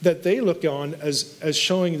that they look on as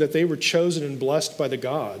showing that they were chosen and blessed by the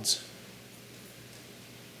gods,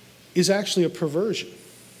 is actually a perversion.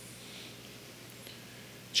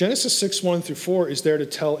 Genesis 6:1-4 is there to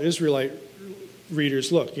tell Israelite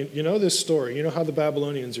readers, look, you know this story, you know how the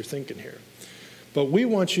Babylonians are thinking here. But we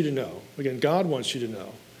want you to know, again, God wants you to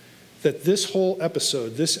know, that this whole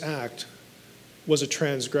episode, this act, was a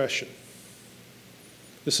transgression.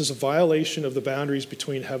 This is a violation of the boundaries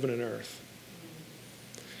between heaven and earth.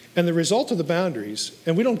 And the result of the boundaries,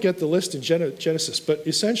 and we don't get the list in Genesis, but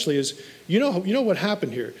essentially is, you know what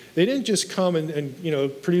happened here. They didn't just come and you know,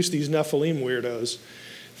 produce these Nephilim weirdos.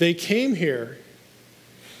 They came here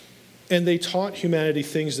and they taught humanity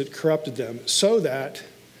things that corrupted them so that,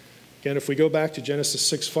 again, if we go back to Genesis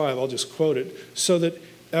 6:5, I'll just quote it, so that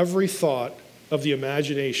every thought of the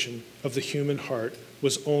imagination of the human heart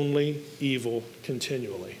was only evil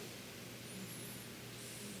continually.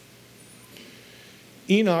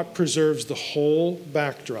 Enoch preserves the whole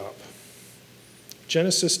backdrop.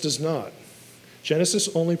 Genesis does not. Genesis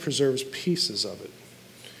only preserves pieces of it.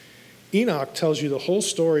 Enoch tells you the whole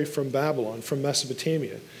story from Babylon, from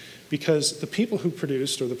Mesopotamia, because the people who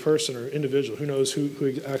produced, or the person or individual, who knows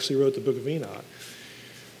who actually wrote the book of Enoch.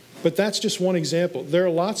 But that's just one example. There are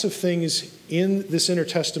lots of things in this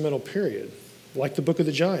intertestamental period, like the book of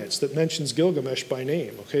the Giants that mentions Gilgamesh by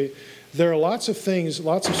name, okay? There are lots of things,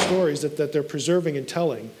 lots of stories that they're preserving and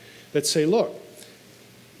telling that say, look,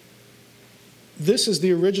 this is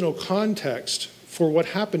the original context for what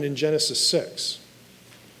happened in Genesis 6.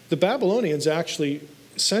 The Babylonians actually,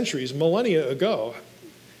 centuries, millennia ago,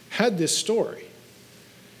 had this story,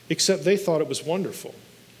 except they thought it was wonderful.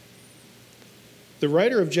 The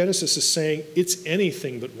writer of Genesis is saying it's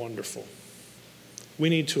anything but wonderful. We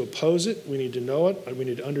need to oppose it. We need to know it. And we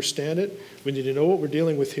need to understand it. We need to know what we're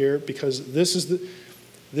dealing with here, because this is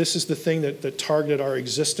the thing that targeted our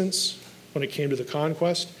existence when it came to the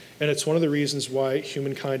conquest, and it's one of the reasons why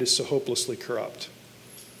humankind is so hopelessly corrupt.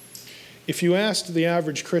 If you asked the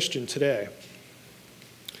average Christian today,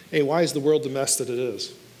 hey, why is the world the mess that it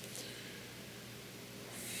is?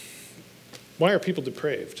 Why are people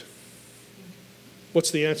depraved?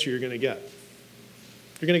 What's the answer you're going to get?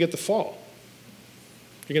 You're going to get the fall.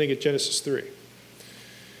 You're going to get Genesis 3.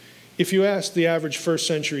 If you ask the average first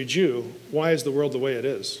century Jew, why is the world the way it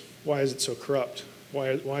is? Why is it so corrupt?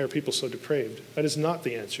 Why are people so depraved? That is not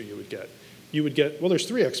the answer you would get. You would get, well, there's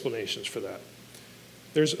three explanations for that.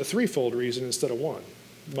 There's a threefold reason instead of one.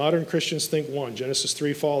 Modern Christians think one, Genesis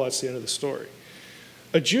 3 fall, that's the end of the story.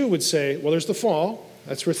 A Jew would say, well, there's the fall.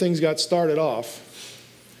 That's where things got started off.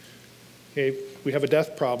 Okay, we have a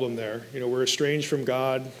death problem there. We're estranged from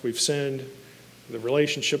God. We've sinned. The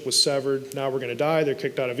relationship was severed. Now we're going to die. They're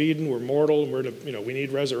kicked out of Eden. We're mortal. We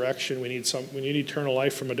need resurrection. We need eternal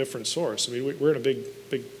life from a different source. We're in a big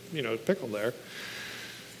pickle there.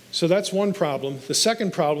 So that's one problem. The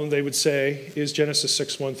second problem, they would say, is Genesis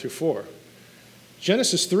 6, 1 through 4.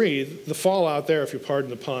 Genesis 3, the fallout there, if you pardon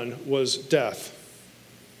the pun, was death.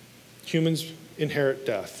 Humans inherit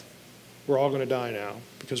death. We're all going to die now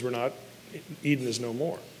because Eden is no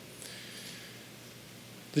more.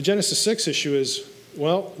 The Genesis 6 issue is,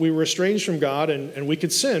 well, we were estranged from God, and we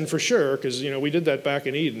could sin for sure, because we did that back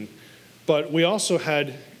in Eden. But we also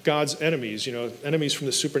had God's enemies, enemies from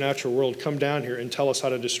the supernatural world, come down here and tell us how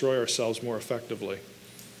to destroy ourselves more effectively.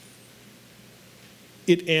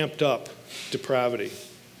 It amped up depravity.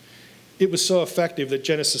 It was so effective that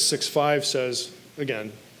Genesis 6:5 says,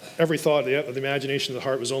 again, every thought of the imagination of the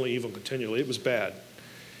heart was only evil continually. It was bad.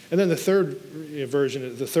 And then the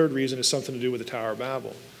third reason is something to do with the Tower of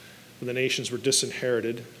Babel, when the nations were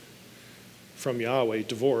disinherited from Yahweh,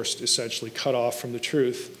 divorced, essentially cut off from the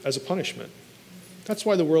truth as a punishment. That's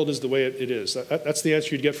why the world is the way it is. That's the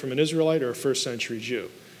answer you'd get from an Israelite or a first century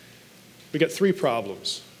Jew. We got three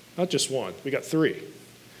problems, not just one. We got three.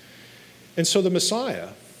 And so the Messiah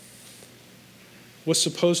was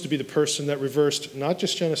supposed to be the person that reversed not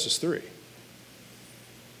just Genesis 3.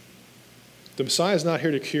 The Messiah is not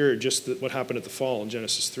here to cure just what happened at the fall in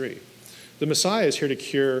Genesis 3. The Messiah is here to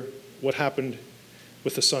cure what happened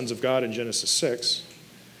with the sons of God in Genesis 6.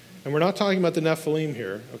 And we're not talking about the Nephilim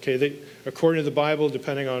here. Okay, according to the Bible,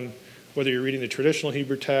 depending on whether you're reading the traditional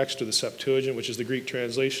Hebrew text or the Septuagint, which is the Greek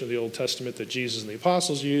translation of the Old Testament that Jesus and the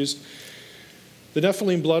apostles used, the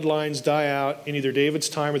Nephilim bloodlines die out in either David's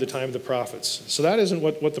time or the time of the prophets. So that isn't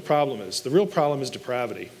what the problem is. The real problem is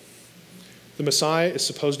depravity. The Messiah is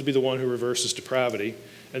supposed to be the one who reverses depravity.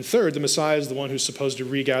 And third, the Messiah is the one who's supposed to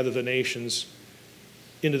regather the nations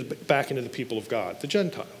back into the people of God, the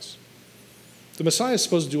Gentiles. The Messiah is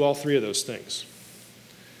supposed to do all three of those things.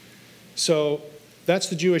 So that's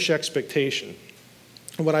the Jewish expectation.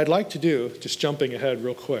 And what I'd like to do, just jumping ahead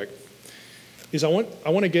real quick, is I want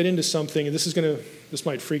to get into something, and this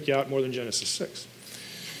might freak you out more than Genesis 6.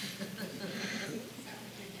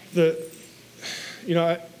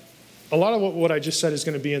 A lot of what I just said is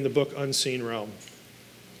going to be in the book Unseen Realm.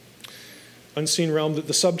 Unseen Realm,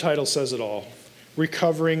 the subtitle says it all.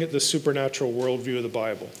 Recovering the supernatural worldview of the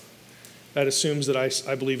Bible. That assumes that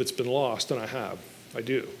I believe it's been lost, and I have. I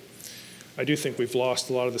do. I do think we've lost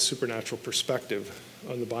a lot of the supernatural perspective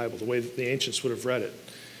on the Bible, the way that the ancients would have read it.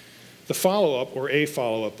 The follow-up, or a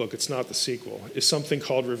follow-up book, it's not the sequel, is something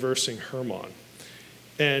called Reversing Hermon.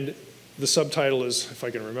 And the subtitle is, if I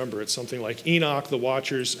can remember, it's something like Enoch, the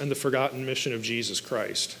Watchers, and the Forgotten Mission of Jesus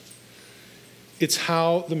Christ. It's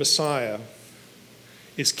how the Messiah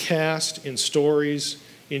is cast in stories,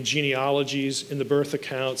 in genealogies, in the birth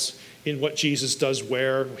accounts, in what Jesus does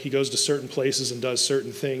where. He goes to certain places and does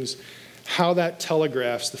certain things. How that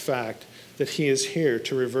telegraphs the fact that he is here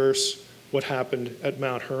to reverse what happened at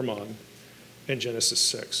Mount Hermon in Genesis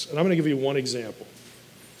 6. And I'm going to give you one example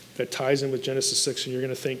that ties in with Genesis 6, and you're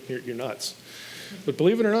going to think you're nuts. But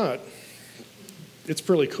believe it or not, it's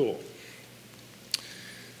pretty cool.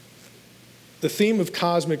 The theme of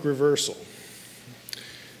cosmic reversal.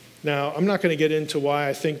 Now, I'm not going to get into why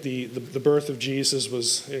I think the birth of Jesus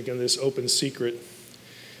was, again, this open secret.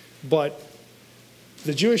 But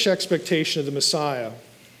the Jewish expectation of the Messiah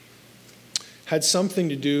had something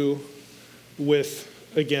to do with,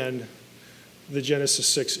 again, the Genesis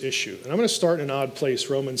 6 issue. And I'm going to start in an odd place,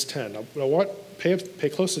 Romans 10. Now, pay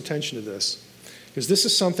close attention to this, because this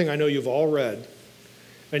is something I know you've all read,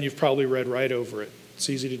 and you've probably read right over it. It's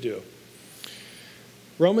easy to do.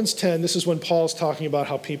 Romans 10, this is when Paul's talking about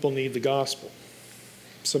how people need the gospel.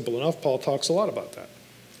 Simple enough, Paul talks a lot about that.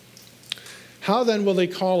 How then will they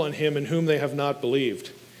call on him in whom they have not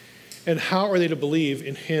believed? And how are they to believe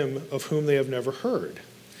in him of whom they have never heard?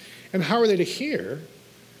 And how are they to hear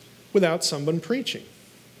without someone preaching?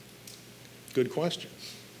 Good question.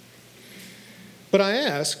 But I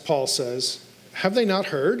ask, Paul says, have they not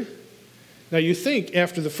heard? Now you think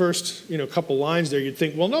after the first couple lines there, you'd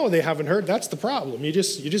think, well, no, they haven't heard. That's the problem. You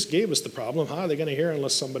just gave us the problem. How are they going to hear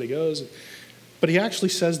unless somebody goes? But he actually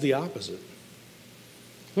says the opposite.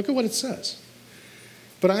 Look at what it says.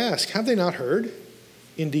 But I ask, have they not heard?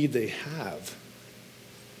 Indeed, they have.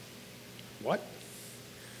 What?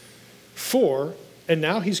 For, and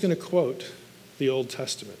now he's going to quote the Old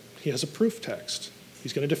Testament. He has a proof text.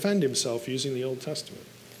 He's going to defend himself using the Old Testament.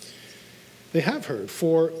 They have heard,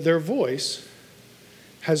 for their voice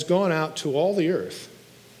has gone out to all the earth,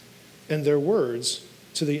 and their words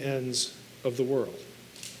to the ends of the world.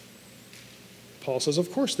 Paul says,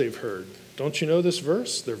 of course they've heard. Don't you know this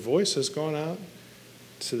verse? Their voice has gone out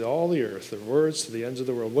to all the earth, their words to the ends of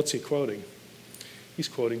the world. What's he quoting? He's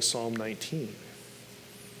quoting Psalm 19.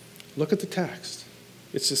 Look at the text.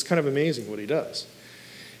 It's just kind of amazing what he does.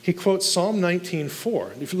 He quotes Psalm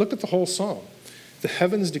 19:4. If you look at the whole psalm, the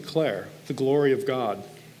heavens declare the glory of God,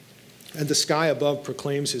 and the sky above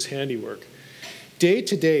proclaims his handiwork. Day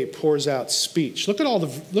to day pours out speech. Look at all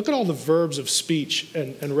the verbs of speech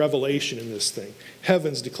and revelation in this thing.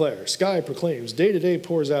 Heavens declare, sky proclaims, day to day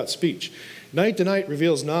pours out speech. Night to night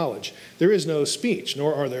reveals knowledge. There is no speech,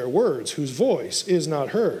 nor are there words whose voice is not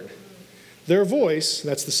heard. Their voice,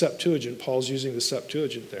 that's the Septuagint, Paul's using the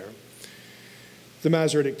Septuagint there. The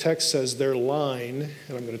Masoretic text says their line,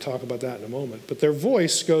 and I'm going to talk about that in a moment, but their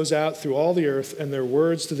voice goes out through all the earth and their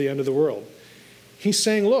words to the end of the world. He's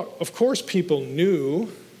saying, look, of course people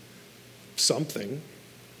knew something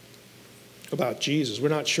about Jesus. We're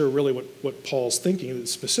not sure really what Paul's thinking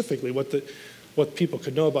specifically, what people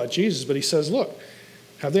could know about Jesus, but he says, look,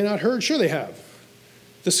 have they not heard? Sure they have.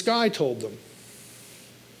 The sky told them.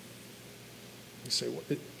 You say,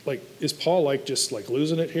 is Paul just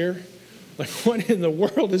losing it here? What in the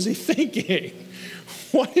world is he thinking?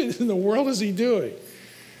 What in the world is he doing?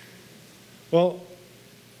 Well,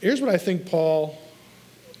 here's what I think Paul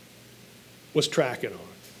was tracking on.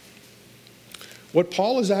 What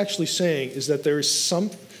Paul is actually saying is that there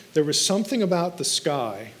was something about the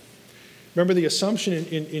sky. Remember, the assumption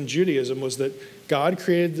in Judaism was that God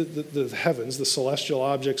created the heavens, the celestial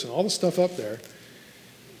objects, and all the stuff up there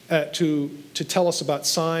to tell us about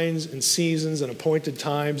signs and seasons and appointed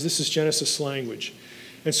times. This is Genesis language.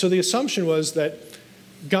 And so the assumption was that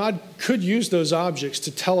God could use those objects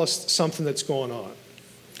to tell us something that's going on.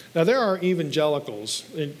 Now, there are evangelicals,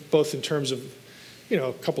 both in terms of,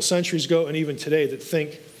 a couple centuries ago and even today, that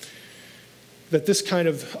think that this kind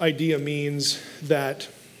of idea means that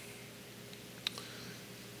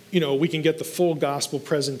we can get the full gospel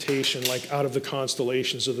presentation out of the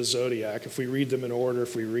constellations of the zodiac. If we read them in order,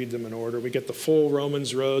 we get the full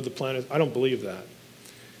Romans road, the planet. I don't believe that.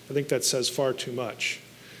 I think that says far too much.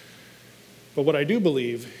 But what I do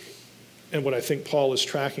believe, and what I think Paul is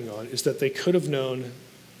tracking on, is that they could have known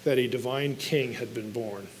that a divine king had been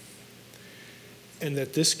born, and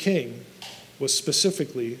that this king was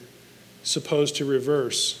specifically supposed to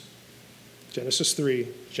reverse Genesis 3,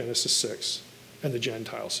 Genesis 6, and the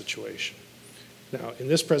Gentile situation. Now, in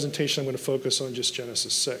this presentation, I'm going to focus on just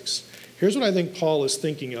Genesis 6. Here's what I think Paul is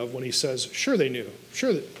thinking of when he says, sure they knew.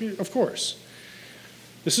 Sure, of course.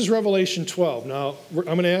 This is Revelation 12. Now, I'm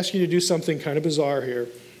going to ask you to do something kind of bizarre here.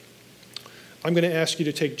 I'm going to ask you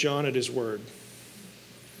to take John at his word.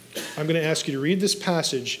 I'm going to ask you to read this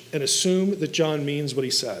passage and assume that John means what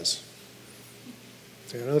he says.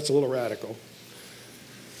 I know that's a little radical.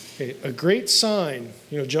 Okay, a great sign.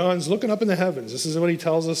 John's looking up in the heavens. This is what he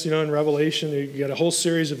tells us, in Revelation. You got a whole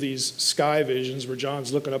series of these sky visions where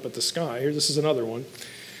John's looking up at the sky. Here, this is another one.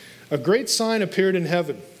 A great sign appeared in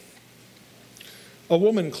heaven. A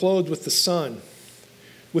woman clothed with the sun,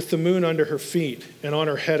 with the moon under her feet, and on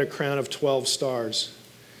her head a crown of 12 stars.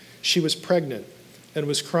 She was pregnant and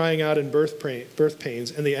was crying out in birth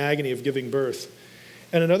pains and the agony of giving birth.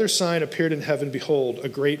 And another sign appeared in heaven. Behold, a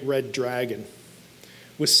great red dragon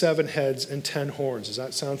with 7 heads and 10 horns. Does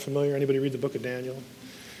that sound familiar? Anybody read the book of Daniel?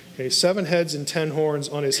 Okay, 7 heads and 10 horns,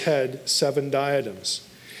 on his head 7 diadems.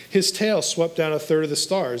 His tail swept down a third of the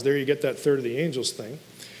stars. There you get that third of the angels thing.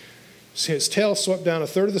 So his tail swept down a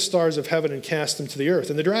third of the stars of heaven and cast them to the earth.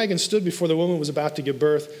 And the dragon stood before the woman was about to give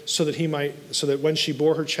birth, so that when she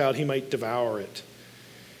bore her child, he might devour it.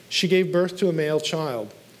 She gave birth to a male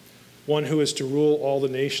child, one who is to rule all the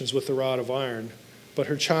nations with a rod of iron. But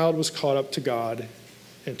her child was caught up to God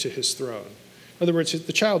and to his throne. In other words,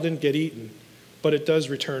 the child didn't get eaten, but it does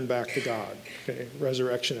return back to God. Okay,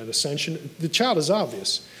 resurrection and ascension. The child is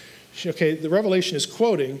obvious. Okay, the Revelation is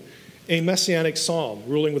quoting a messianic psalm,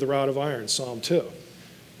 ruling with a rod of iron, Psalm 2.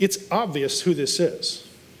 It's obvious who this is.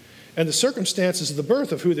 And the circumstances of the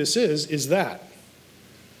birth of who this is that.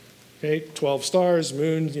 Okay, 12 stars,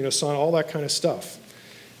 moon, sun, all that kind of stuff.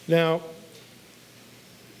 Now,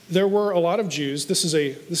 there were a lot of Jews. This is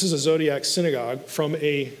a zodiac synagogue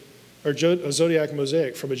a zodiac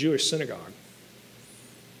mosaic from a Jewish synagogue.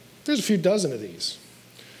 There's a few dozen of these.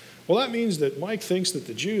 Well, that means that Mike thinks that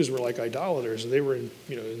the Jews were like idolaters. They were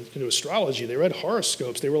into astrology. They read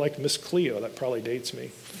horoscopes. They were like Miss Cleo. That probably dates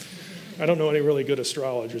me. I don't know any really good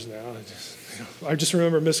astrologers now. I just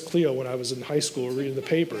remember Miss Cleo when I was in high school reading the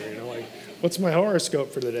paper. Like, what's my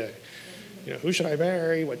horoscope for the day? Who should I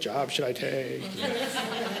marry? What job should I take?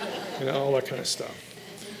 All that kind of stuff.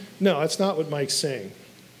 No, that's not what Mike's saying.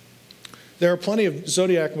 There are plenty of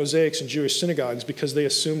zodiac mosaics in Jewish synagogues because they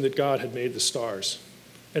assumed that God had made the stars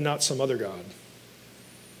and not some other god.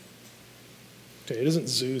 Okay, it isn't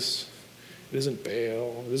Zeus. It isn't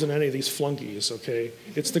Baal. It isn't any of these flunkies, okay?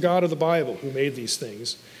 It's the God of the Bible who made these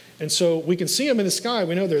things. And so we can see them in the sky.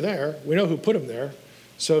 We know they're there. We know who put them there.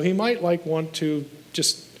 So he might want to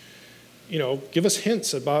just, give us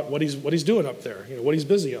hints about what he's doing up there, what he's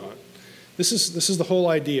busy on. This is the whole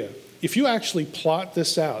idea. If you actually plot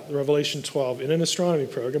this out, the Revelation 12, in an astronomy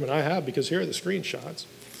program, and I have because here are the screenshots,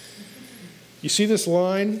 you see this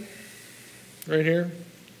line right here?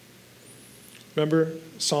 Remember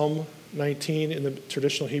Psalm 19 in the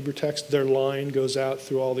traditional Hebrew text? Their line goes out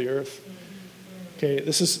through all the earth. Okay,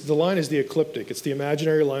 the line is the ecliptic. It's the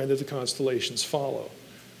imaginary line that the constellations follow.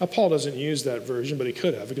 Now, Paul doesn't use that version, but he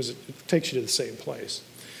could have because it takes you to the same place.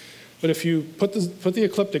 But if you put the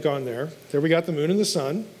ecliptic on there we got the moon and the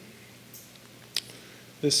sun.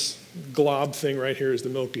 This glob thing right here is the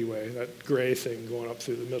Milky Way, that gray thing going up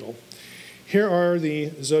through the middle. Here are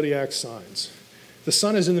the zodiac signs. The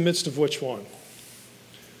sun is in the midst of which one?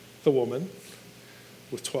 The woman,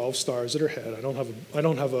 with 12 stars at her head. I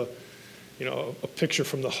don't have a picture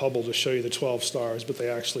from the Hubble to show you the 12 stars, but they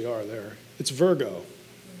actually are there. It's Virgo.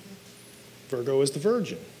 Virgo is the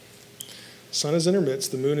Virgin. Sun is in her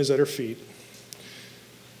midst, the moon is at her feet.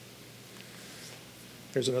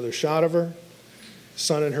 Here's another shot of her.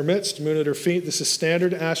 Sun in her midst, moon at her feet. This is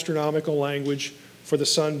standard astronomical language for the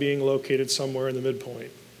sun being located somewhere in the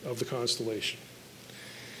midpoint of the constellation.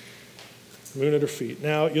 Moon at her feet.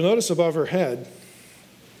 Now, you'll notice above her head,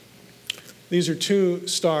 these are two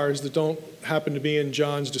stars that don't happen to be in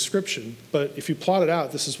John's description, but if you plot it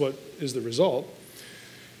out, this is what is the result.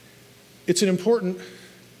 It's an important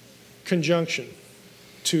conjunction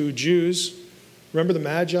to Jews. Remember the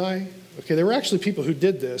Magi? Okay, there were actually people who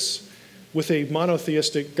did this with a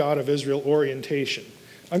monotheistic God of Israel orientation.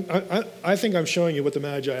 I think I'm showing you what the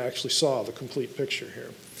Magi actually saw, the complete picture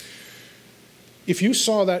here. If you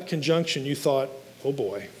saw that conjunction, you thought, oh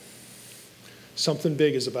boy, something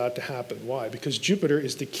big is about to happen. Why? Because Jupiter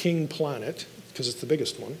is the king planet, because it's the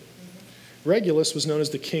biggest one. Regulus was known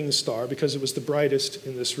as the king star because it was the brightest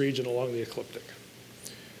in this region along the ecliptic.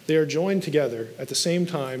 They are joined together at the same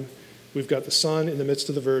time. We've got the sun in the midst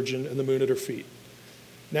of the Virgin and the moon at her feet.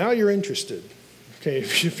 Now you're interested. Okay,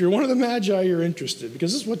 if you're one of the Magi, you're interested,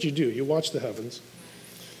 because this is what you do. You watch the heavens.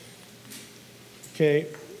 Okay,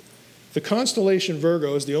 the constellation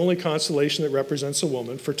Virgo is the only constellation that represents a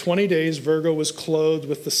woman. For 20 days, Virgo was clothed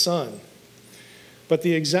with the sun. But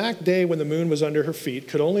the exact day when the moon was under her feet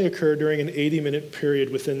could only occur during an 80-minute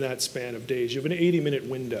period within that span of days. You have an 80-minute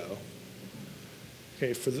window,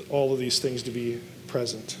 okay, for all of these things to be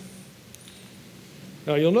present.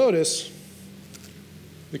 Now you'll notice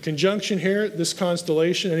the conjunction here, this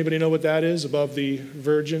constellation, anybody know what that is above the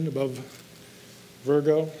Virgin, above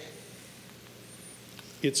Virgo?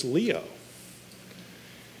 It's Leo.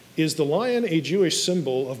 Is the lion a Jewish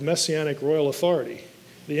symbol of messianic royal authority?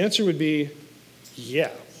 The answer would be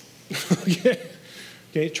yeah.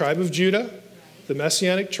 Okay, tribe of Judah, the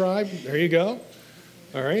messianic tribe, there you go.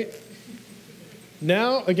 All right.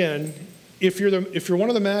 Now, again, if you're one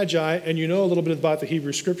of the Magi and you know a little bit about the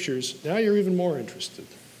Hebrew Scriptures, now you're even more interested.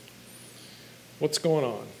 What's going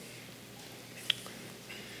on?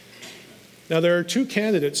 Now, there are two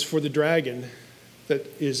candidates for the dragon that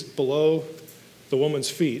is below the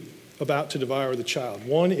woman's feet, about to devour the child.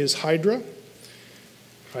 One is Hydra.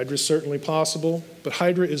 Hydra is certainly possible, but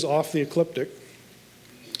Hydra is off the ecliptic.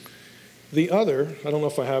 The other, I don't know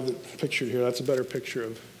if I have it pictured here. That's a better picture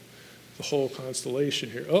of the whole constellation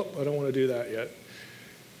here. Oh, I don't want to do that yet.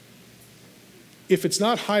 If it's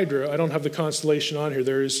not Hydra, I don't have the constellation on here.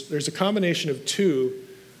 There's a combination of two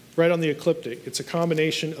right on the ecliptic. It's a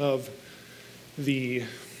combination of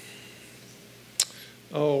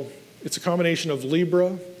it's a combination of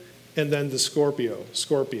Libra and then the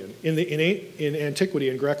Scorpion. In antiquity,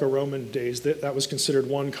 in Greco-Roman days, that was considered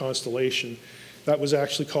one constellation. That was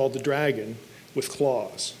actually called the dragon with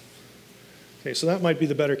claws. Okay, so that might be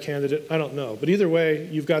the better candidate. I don't know. But either way,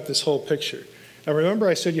 you've got this whole picture. Now remember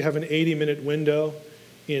I said you have an 80-minute window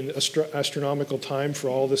in astronomical time for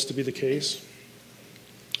all this to be the case?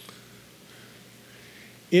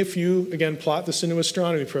 If you, again, plot this into an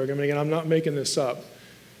astronomy program, and again, I'm not making this up,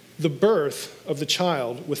 the birth of the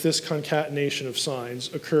child with this concatenation of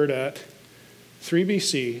signs occurred at 3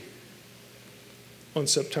 BC on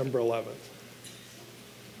September 11th.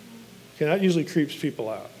 Okay, that usually creeps people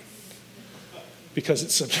out because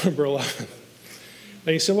it's September 11th.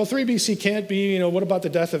 And you say, well, 3 BC can't be, what about the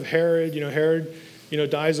death of Herod? Herod,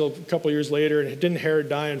 dies a couple years later, and didn't Herod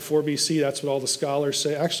die in 4 BC? That's what all the scholars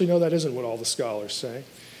say. Actually, no, that isn't what all the scholars say.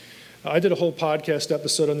 I did a whole podcast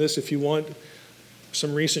episode on this. If you want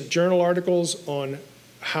some recent journal articles on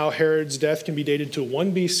how Herod's death can be dated to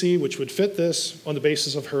 1 BC, which would fit this on the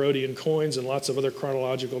basis of Herodian coins and lots of other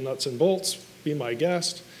chronological nuts and bolts, be my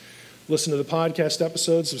guest. Listen to the podcast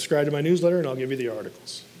episode, subscribe to my newsletter, and I'll give you the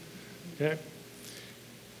articles. Okay?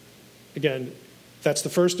 Again, that's the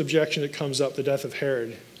first objection that comes up, the death of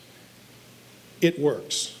Herod. It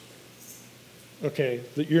works. Okay,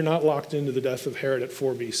 that you're not locked into the death of Herod at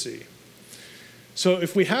 4 BC. So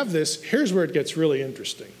if we have this, here's where it gets really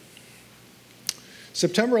interesting.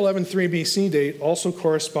 September 11, 3 BC date also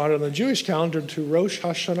corresponded on the Jewish calendar to Rosh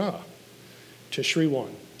Hashanah, Tishri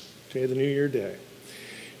 1, day of the New Year day.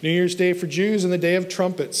 New Year's Day for Jews and the Day of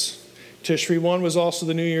Trumpets. Tishri 1 was also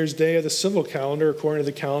the New Year's Day of the civil calendar, according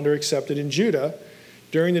to the calendar accepted in Judah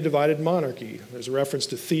during the divided monarchy. There's a reference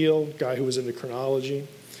to Thiel, guy who was into chronology.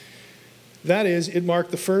 That is, it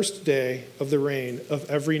marked the first day of the reign of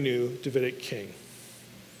every new Davidic king.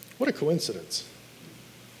 What a coincidence.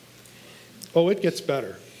 Oh, it gets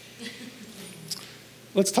better.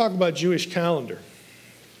 Let's talk about Jewish calendar.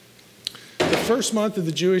 The first month of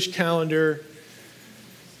the Jewish calendar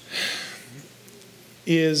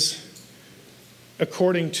is,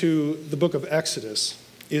 according to the book of Exodus,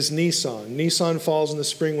 is Nisan. Nisan falls in the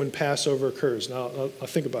spring when Passover occurs. Now, I'll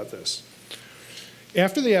think about this.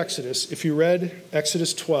 After the Exodus, if you read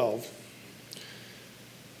Exodus 12,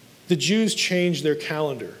 the Jews changed their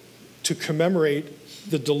calendar to commemorate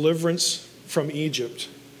the deliverance from Egypt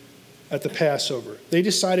at the Passover. They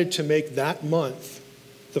decided to make that month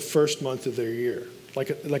the first month of their year, like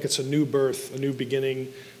it's a new birth, a new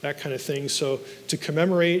beginning, that kind of thing. So to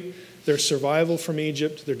commemorate their survival from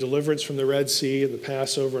Egypt, their deliverance from the Red Sea and the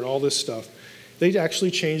Passover and all this stuff, they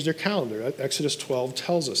actually changed their calendar. Exodus 12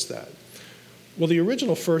 tells us that. Well, the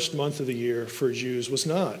original first month of the year for Jews was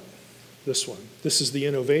not this one. This is the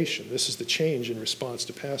innovation. This is the change in response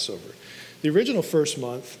to Passover. The original first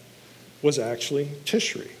month was actually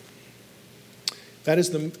Tishri. That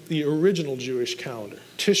is the original Jewish calendar.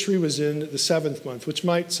 Tishri was in the 7th month, which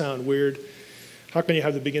might sound weird. How can you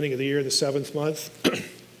have the beginning of the year in the 7th month?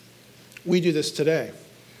 We do this today.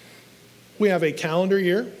 We have a calendar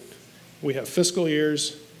year. We have fiscal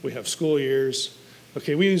years. We have school years.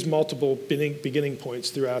 Okay, we use multiple beginning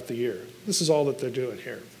points throughout the year. This is all that they're doing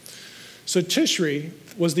here. So Tishri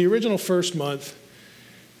was the original first month,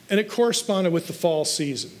 and it corresponded with the fall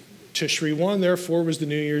season. Tishri 1, therefore, was the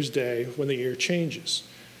New Year's Day when the year changes.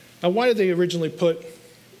 Now, why did they originally put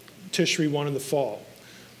Tishri 1 in the fall?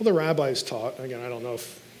 Well, the rabbis taught, again, I don't know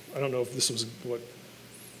if this was what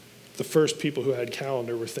the first people who had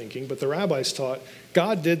calendar were thinking, but the rabbis taught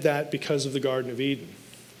God did that because of the Garden of Eden.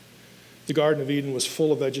 The Garden of Eden was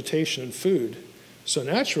full of vegetation and food. So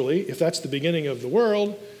naturally, if that's the beginning of the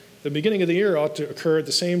world, the beginning of the year ought to occur at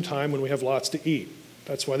the same time when we have lots to eat.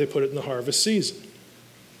 That's why they put it in the harvest season.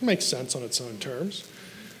 It makes sense on its own terms.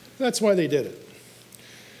 That's why they did it.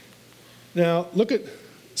 Now, look at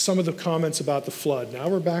some of the comments about the flood. Now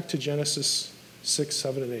we're back to Genesis 6,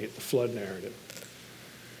 7, and 8, the flood narrative.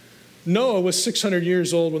 Noah was 600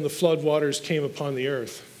 years old when the flood waters came upon the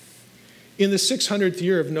earth. In the 600th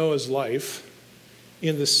year of Noah's life,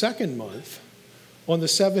 in the 2nd month, on the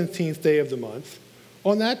 17th day of the month,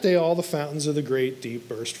 on that day all the fountains of the great deep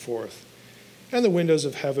burst forth. and the windows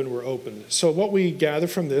of heaven were opened. So what we gather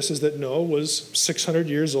from this is that Noah was 600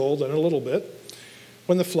 years old and a little bit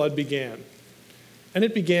when the flood began. And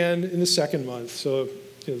it began in the second month, so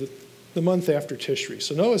the month after Tishri.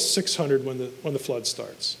 So Noah's 600 when the flood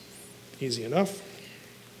starts. Easy enough.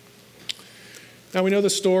 Now we know the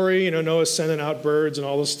story, Noah's sending out birds and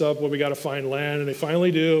all this stuff. Well, we got to find land, and they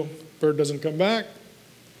finally do. Bird doesn't come back.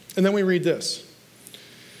 And then we read this.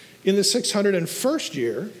 In the 601st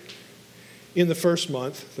year, in the first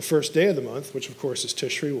month, the first day of the month, which of course is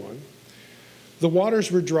Tishri 1, the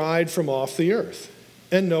waters were dried from off the earth.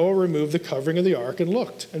 And Noah removed the covering of the ark and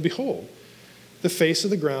looked, and behold, the face of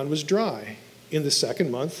the ground was dry. In the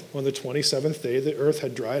second month, on the 27th day, the earth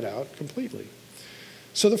had dried out completely.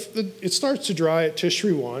 So it starts to dry at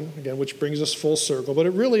Tishri 1, again, which brings us full circle, but it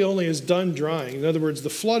really only is done drying. In other words, the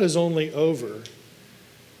flood is only over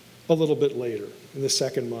a little bit later, in the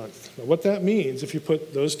second month. Now, what that means, if you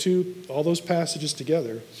put all those passages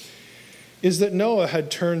together, is that Noah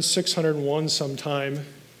had turned 601 sometime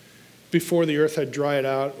before the earth had dried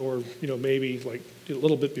out, or maybe like a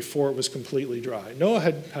little bit before it was completely dry. Noah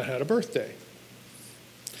had a birthday.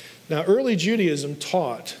 Now, early Judaism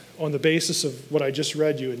taught, on the basis of what I just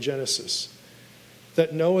read you in Genesis,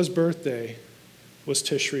 that Noah's birthday was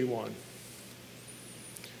Tishri 1.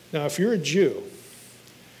 Now, if you're a Jew,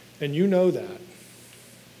 and you know that,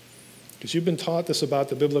 because you've been taught this about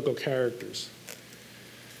the biblical characters,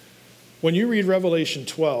 when you read Revelation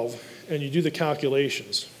 12 and you do the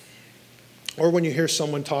calculations, or when you hear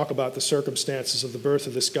someone talk about the circumstances of the birth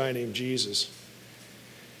of this guy named Jesus,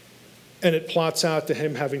 and it plots out to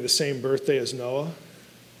him having the same birthday as Noah,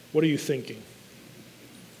 what are you thinking?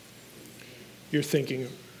 You're thinking,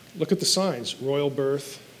 look at the signs: royal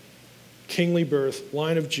birth, kingly birth,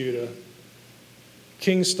 line of Judah,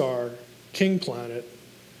 king star, king planet.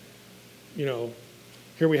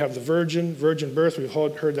 Here we have the virgin birth. We've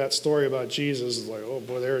heard that story about Jesus. It's like, oh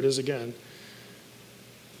boy, there it is again.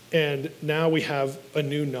 And now we have a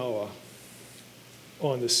new Noah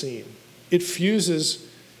on the scene. It fuses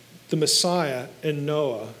the Messiah and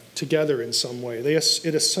Noah together in some way.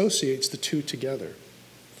 It associates the two together.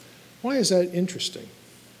 Why is that interesting?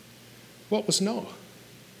 What was Noah?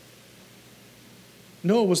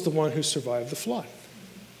 Noah was the one who survived the flood.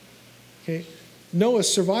 Okay?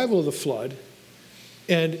 Noah's survival of the flood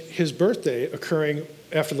and his birthday occurring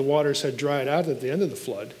after the waters had dried out at the end of the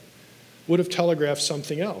flood would have telegraphed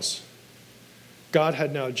something else. God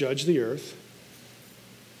had now judged the earth.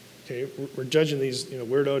 Okay, we're judging these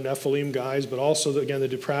weirdo Nephilim guys, but also, again, the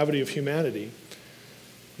depravity of humanity.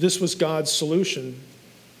 This was God's solution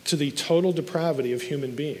to the total depravity of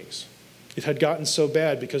human beings. It had gotten so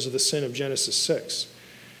bad because of the sin of Genesis 6.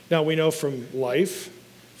 Now, we know from life,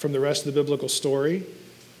 from the rest of the biblical story,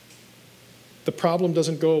 the problem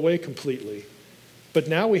doesn't go away completely. But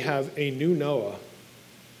now we have a new Noah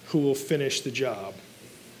who will finish the job.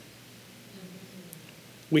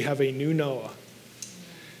 We have a new Noah.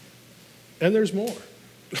 And there's more.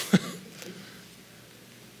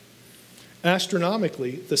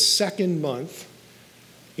 Astronomically, the second month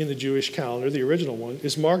in the Jewish calendar, the original one,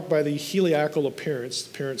 is marked by the heliacal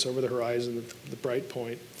appearance over the horizon, the bright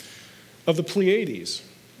point, of the Pleiades.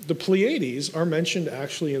 The Pleiades are mentioned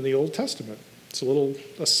actually in the Old Testament. It's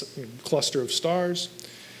a cluster of stars.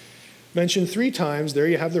 Mentioned 3 times. There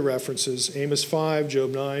you have the references: Amos 5, Job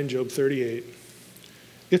 9, Job 38.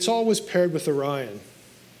 It's always paired with Orion.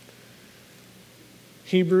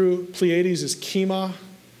 Hebrew Pleiades is Kima,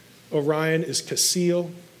 Orion is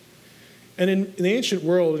Cassiel. And in the ancient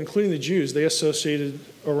world, including the Jews, they associated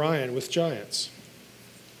Orion with giants,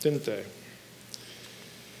 didn't they?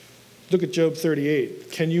 Look at Job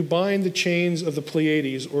 38. Can you bind the chains of the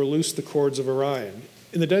Pleiades or loose the cords of Orion?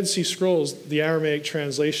 In the Dead Sea Scrolls, the Aramaic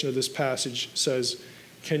translation of this passage says,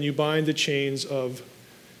 can you bind the chains of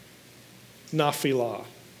Naphilah?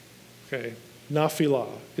 Okay, Naphilah.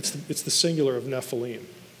 It's the singular of Nephilim.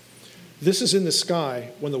 This is in the sky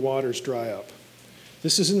when the waters dry up.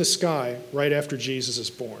 This is in the sky right after Jesus is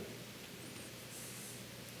born.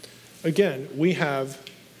 Again, we have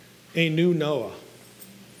a new Noah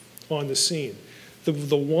on the scene.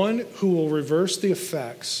 The one who will reverse the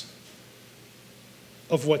effects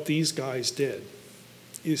of what these guys did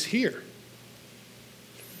is here.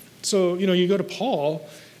 So, you go to Paul,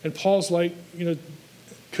 and Paul's like,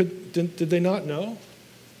 did they not know?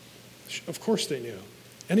 Of course they knew.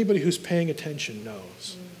 Anybody who's paying attention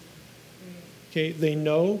knows. Okay, they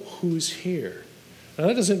know who's here. Now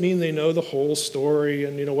that doesn't mean they know the whole story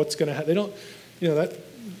and what's going to happen. They don't, that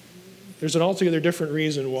there's an altogether different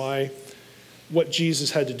reason why what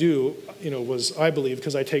Jesus had to do, was, I believe,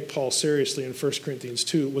 because I take Paul seriously in 1 Corinthians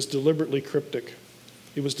 2, was deliberately cryptic.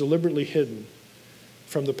 It was deliberately hidden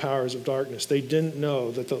from the powers of darkness. They didn't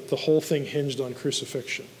know that the whole thing hinged on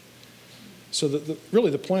crucifixion. So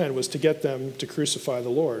really the plan was to get them to crucify the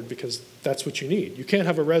Lord, because that's what you need. You can't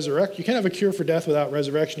have you can't have a cure for death without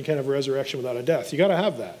resurrection. You can't have a resurrection without a death. You got to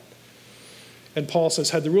have that. And Paul says,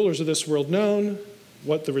 had the rulers of this world known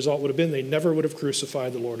what the result would have been, they never would have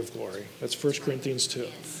crucified the Lord of glory. That's 1 Corinthians 2.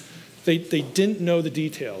 They didn't know the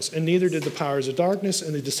details, and neither did the powers of darkness,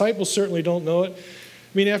 and the disciples certainly don't know it.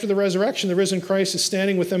 I mean, after the resurrection, the risen Christ is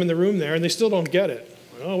standing with them in the room there, and they still don't get it.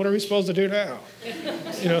 Well, what are we supposed to do now?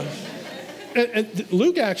 And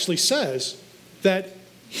Luke actually says that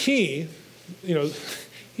he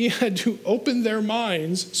had to open their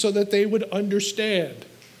minds so that they would understand.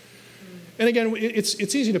 And again,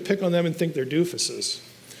 it's easy to pick on them and think they're doofuses.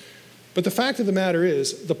 But the fact of the matter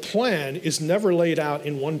is, the plan is never laid out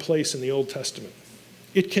in one place in the Old Testament.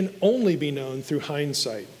 It can only be known through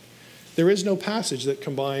hindsight. There is no passage that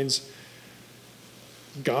combines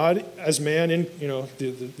God as man in,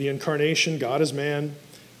 the incarnation, God as man,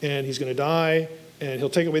 and he's going to die, and he'll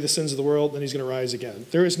take away the sins of the world, and he's going to rise again.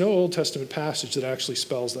 There is no Old Testament passage that actually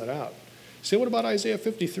spells that out. Say, what about Isaiah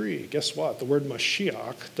 53? Guess what? The word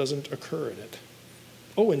Mashiach doesn't occur in it.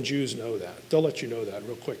 Oh, and Jews know that. They'll let you know that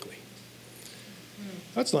real quickly.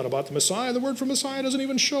 That's not about the Messiah. The word for Messiah doesn't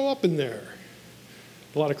even show up in there.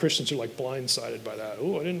 A lot of Christians are like blindsided by that.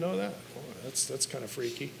 Oh, I didn't know that. Oh, that's kind of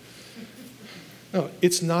freaky. No,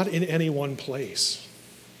 it's not in any one place.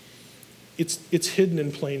 It's hidden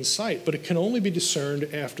in plain sight, but it can only be discerned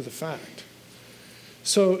after the fact.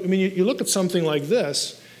 So, I mean, you look at something like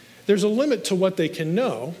this, there's a limit to what they can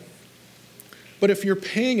know, but if you're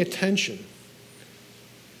paying attention,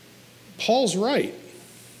 Paul's right.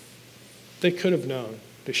 They could have known.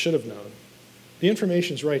 They should have known. The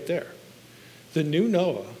information's right there. The new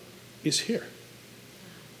Noah is here.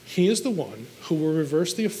 He is the one who will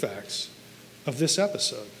reverse the effects of this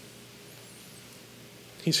episode.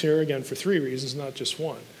 He's here again for 3 reasons, not just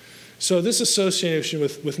one. So this association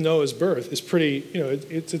with Noah's birth is pretty,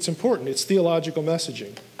 it's important. It's theological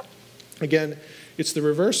messaging. Again, it's the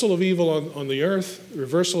reversal of evil on the earth, the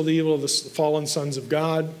reversal of the evil of the fallen sons of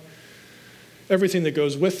God, everything that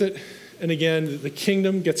goes with it. And again, the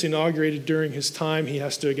kingdom gets inaugurated during his time. He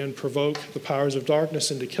has to, again, provoke the powers of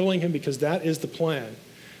darkness into killing him, because that is the plan.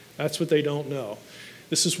 That's what they don't know.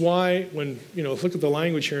 This is why when, look at the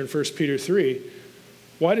language here in 1 Peter 3,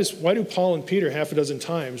 why do Paul and Peter half a dozen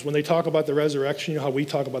times, when they talk about the resurrection, how we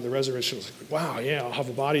talk about the resurrection, it's like, wow, yeah, I'll have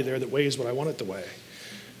a body there that weighs what I want it to weigh.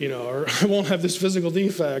 Or I won't have this physical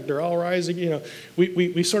defect, or I'll rise again.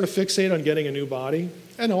 We sort of fixate on getting a new body,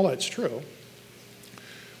 and all that's true.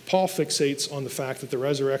 Paul fixates on the fact that the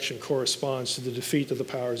resurrection corresponds to the defeat of the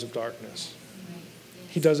powers of darkness.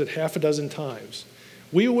 He does it half a dozen times.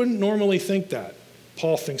 We wouldn't normally think that.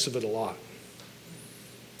 Paul thinks of it a lot.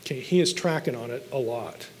 Okay, he is tracking on it a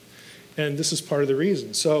lot. And this is part of the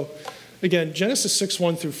reason. So, again, Genesis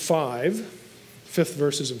 6:1 through 5, 5th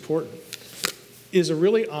verse is important, is a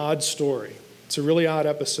really odd story. It's a really odd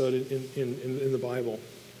episode in the Bible.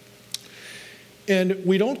 And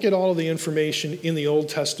we don't get all of the information in the Old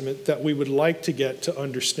Testament that we would like to get to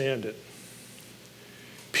understand it.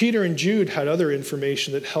 Peter and Jude had other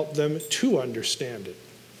information that helped them to understand it.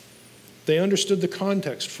 They understood the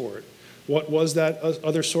context for it. What was that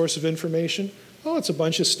other source of information? Oh, it's a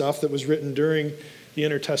bunch of stuff that was written during the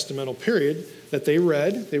intertestamental period that they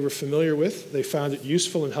read, they were familiar with, they found it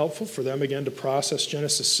useful and helpful for them, again, to process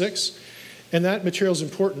Genesis 6. And that material is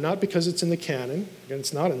important, not because it's in the canon. Again,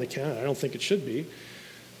 it's not in the canon. I don't think it should be.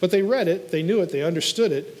 But they read it, they knew it, they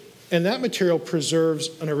understood it, and that material preserves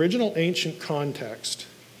an original ancient context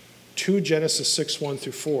to Genesis 6:1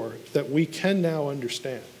 through 4 that we can now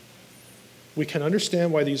understand. We can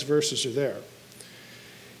understand why these verses are there.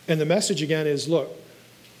 And the message, again, is, look,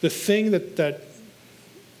 the thing that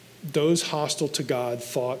those hostile to God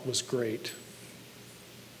thought was great,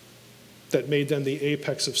 that made them the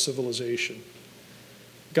apex of civilization,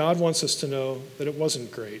 God wants us to know that it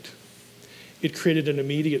wasn't great. It created an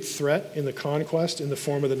immediate threat in the conquest in the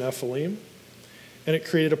form of the Nephilim, and it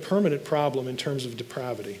created a permanent problem in terms of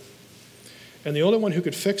depravity. And the only one who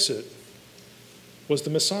could fix it was the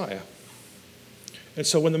Messiah. And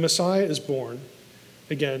so when the Messiah is born,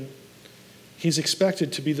 again, he's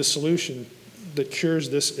expected to be the solution that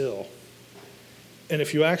cures this ill. And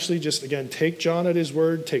if you actually just, again, take John at his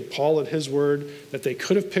word, take Paul at his word, that they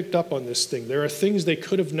could have picked up on this thing. There are things they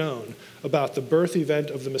could have known about the birth event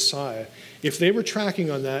of the Messiah. If they were tracking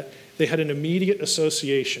on that, they had an immediate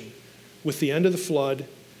association with the end of the flood,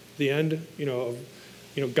 the end, of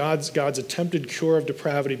God's attempted cure of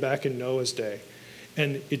depravity back in Noah's day.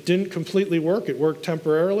 And it didn't completely work. It worked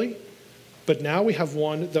temporarily. But now we have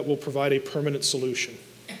one that will provide a permanent solution.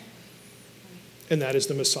 And that is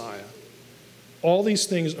the Messiah. All these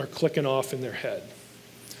things are clicking off in their head.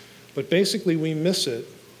 But basically we miss it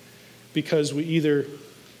because we either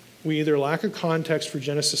lack a context for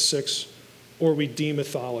Genesis 6 or we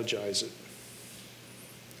demythologize it.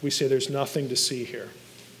 We say there's nothing to see here.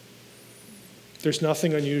 There's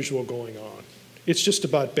nothing unusual going on. It's just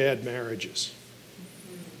about bad marriages.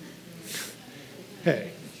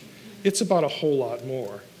 Hey, it's about a whole lot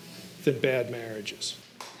more than bad marriages.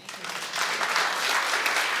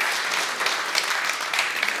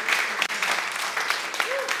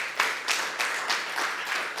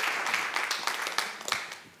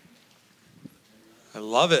 I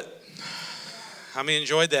love it. How many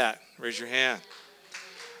enjoyed that? Raise your hand.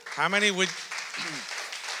 How many would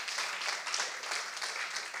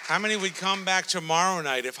come back tomorrow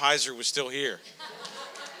night if Heiser was still here?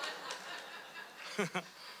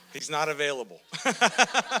 He's not available.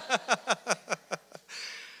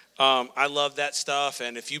 I love that stuff,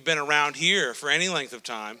 and if you've been around here for any length of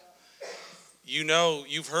time,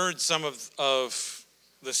 you've heard some of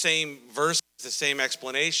the same verses, the same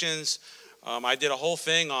explanations. I did a whole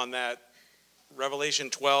thing on that, Revelation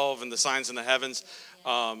 12 and the signs in the heavens.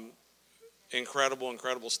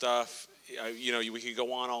 Incredible stuff. We could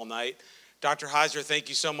go on all night. Dr. Heiser, thank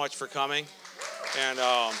you so much for coming. And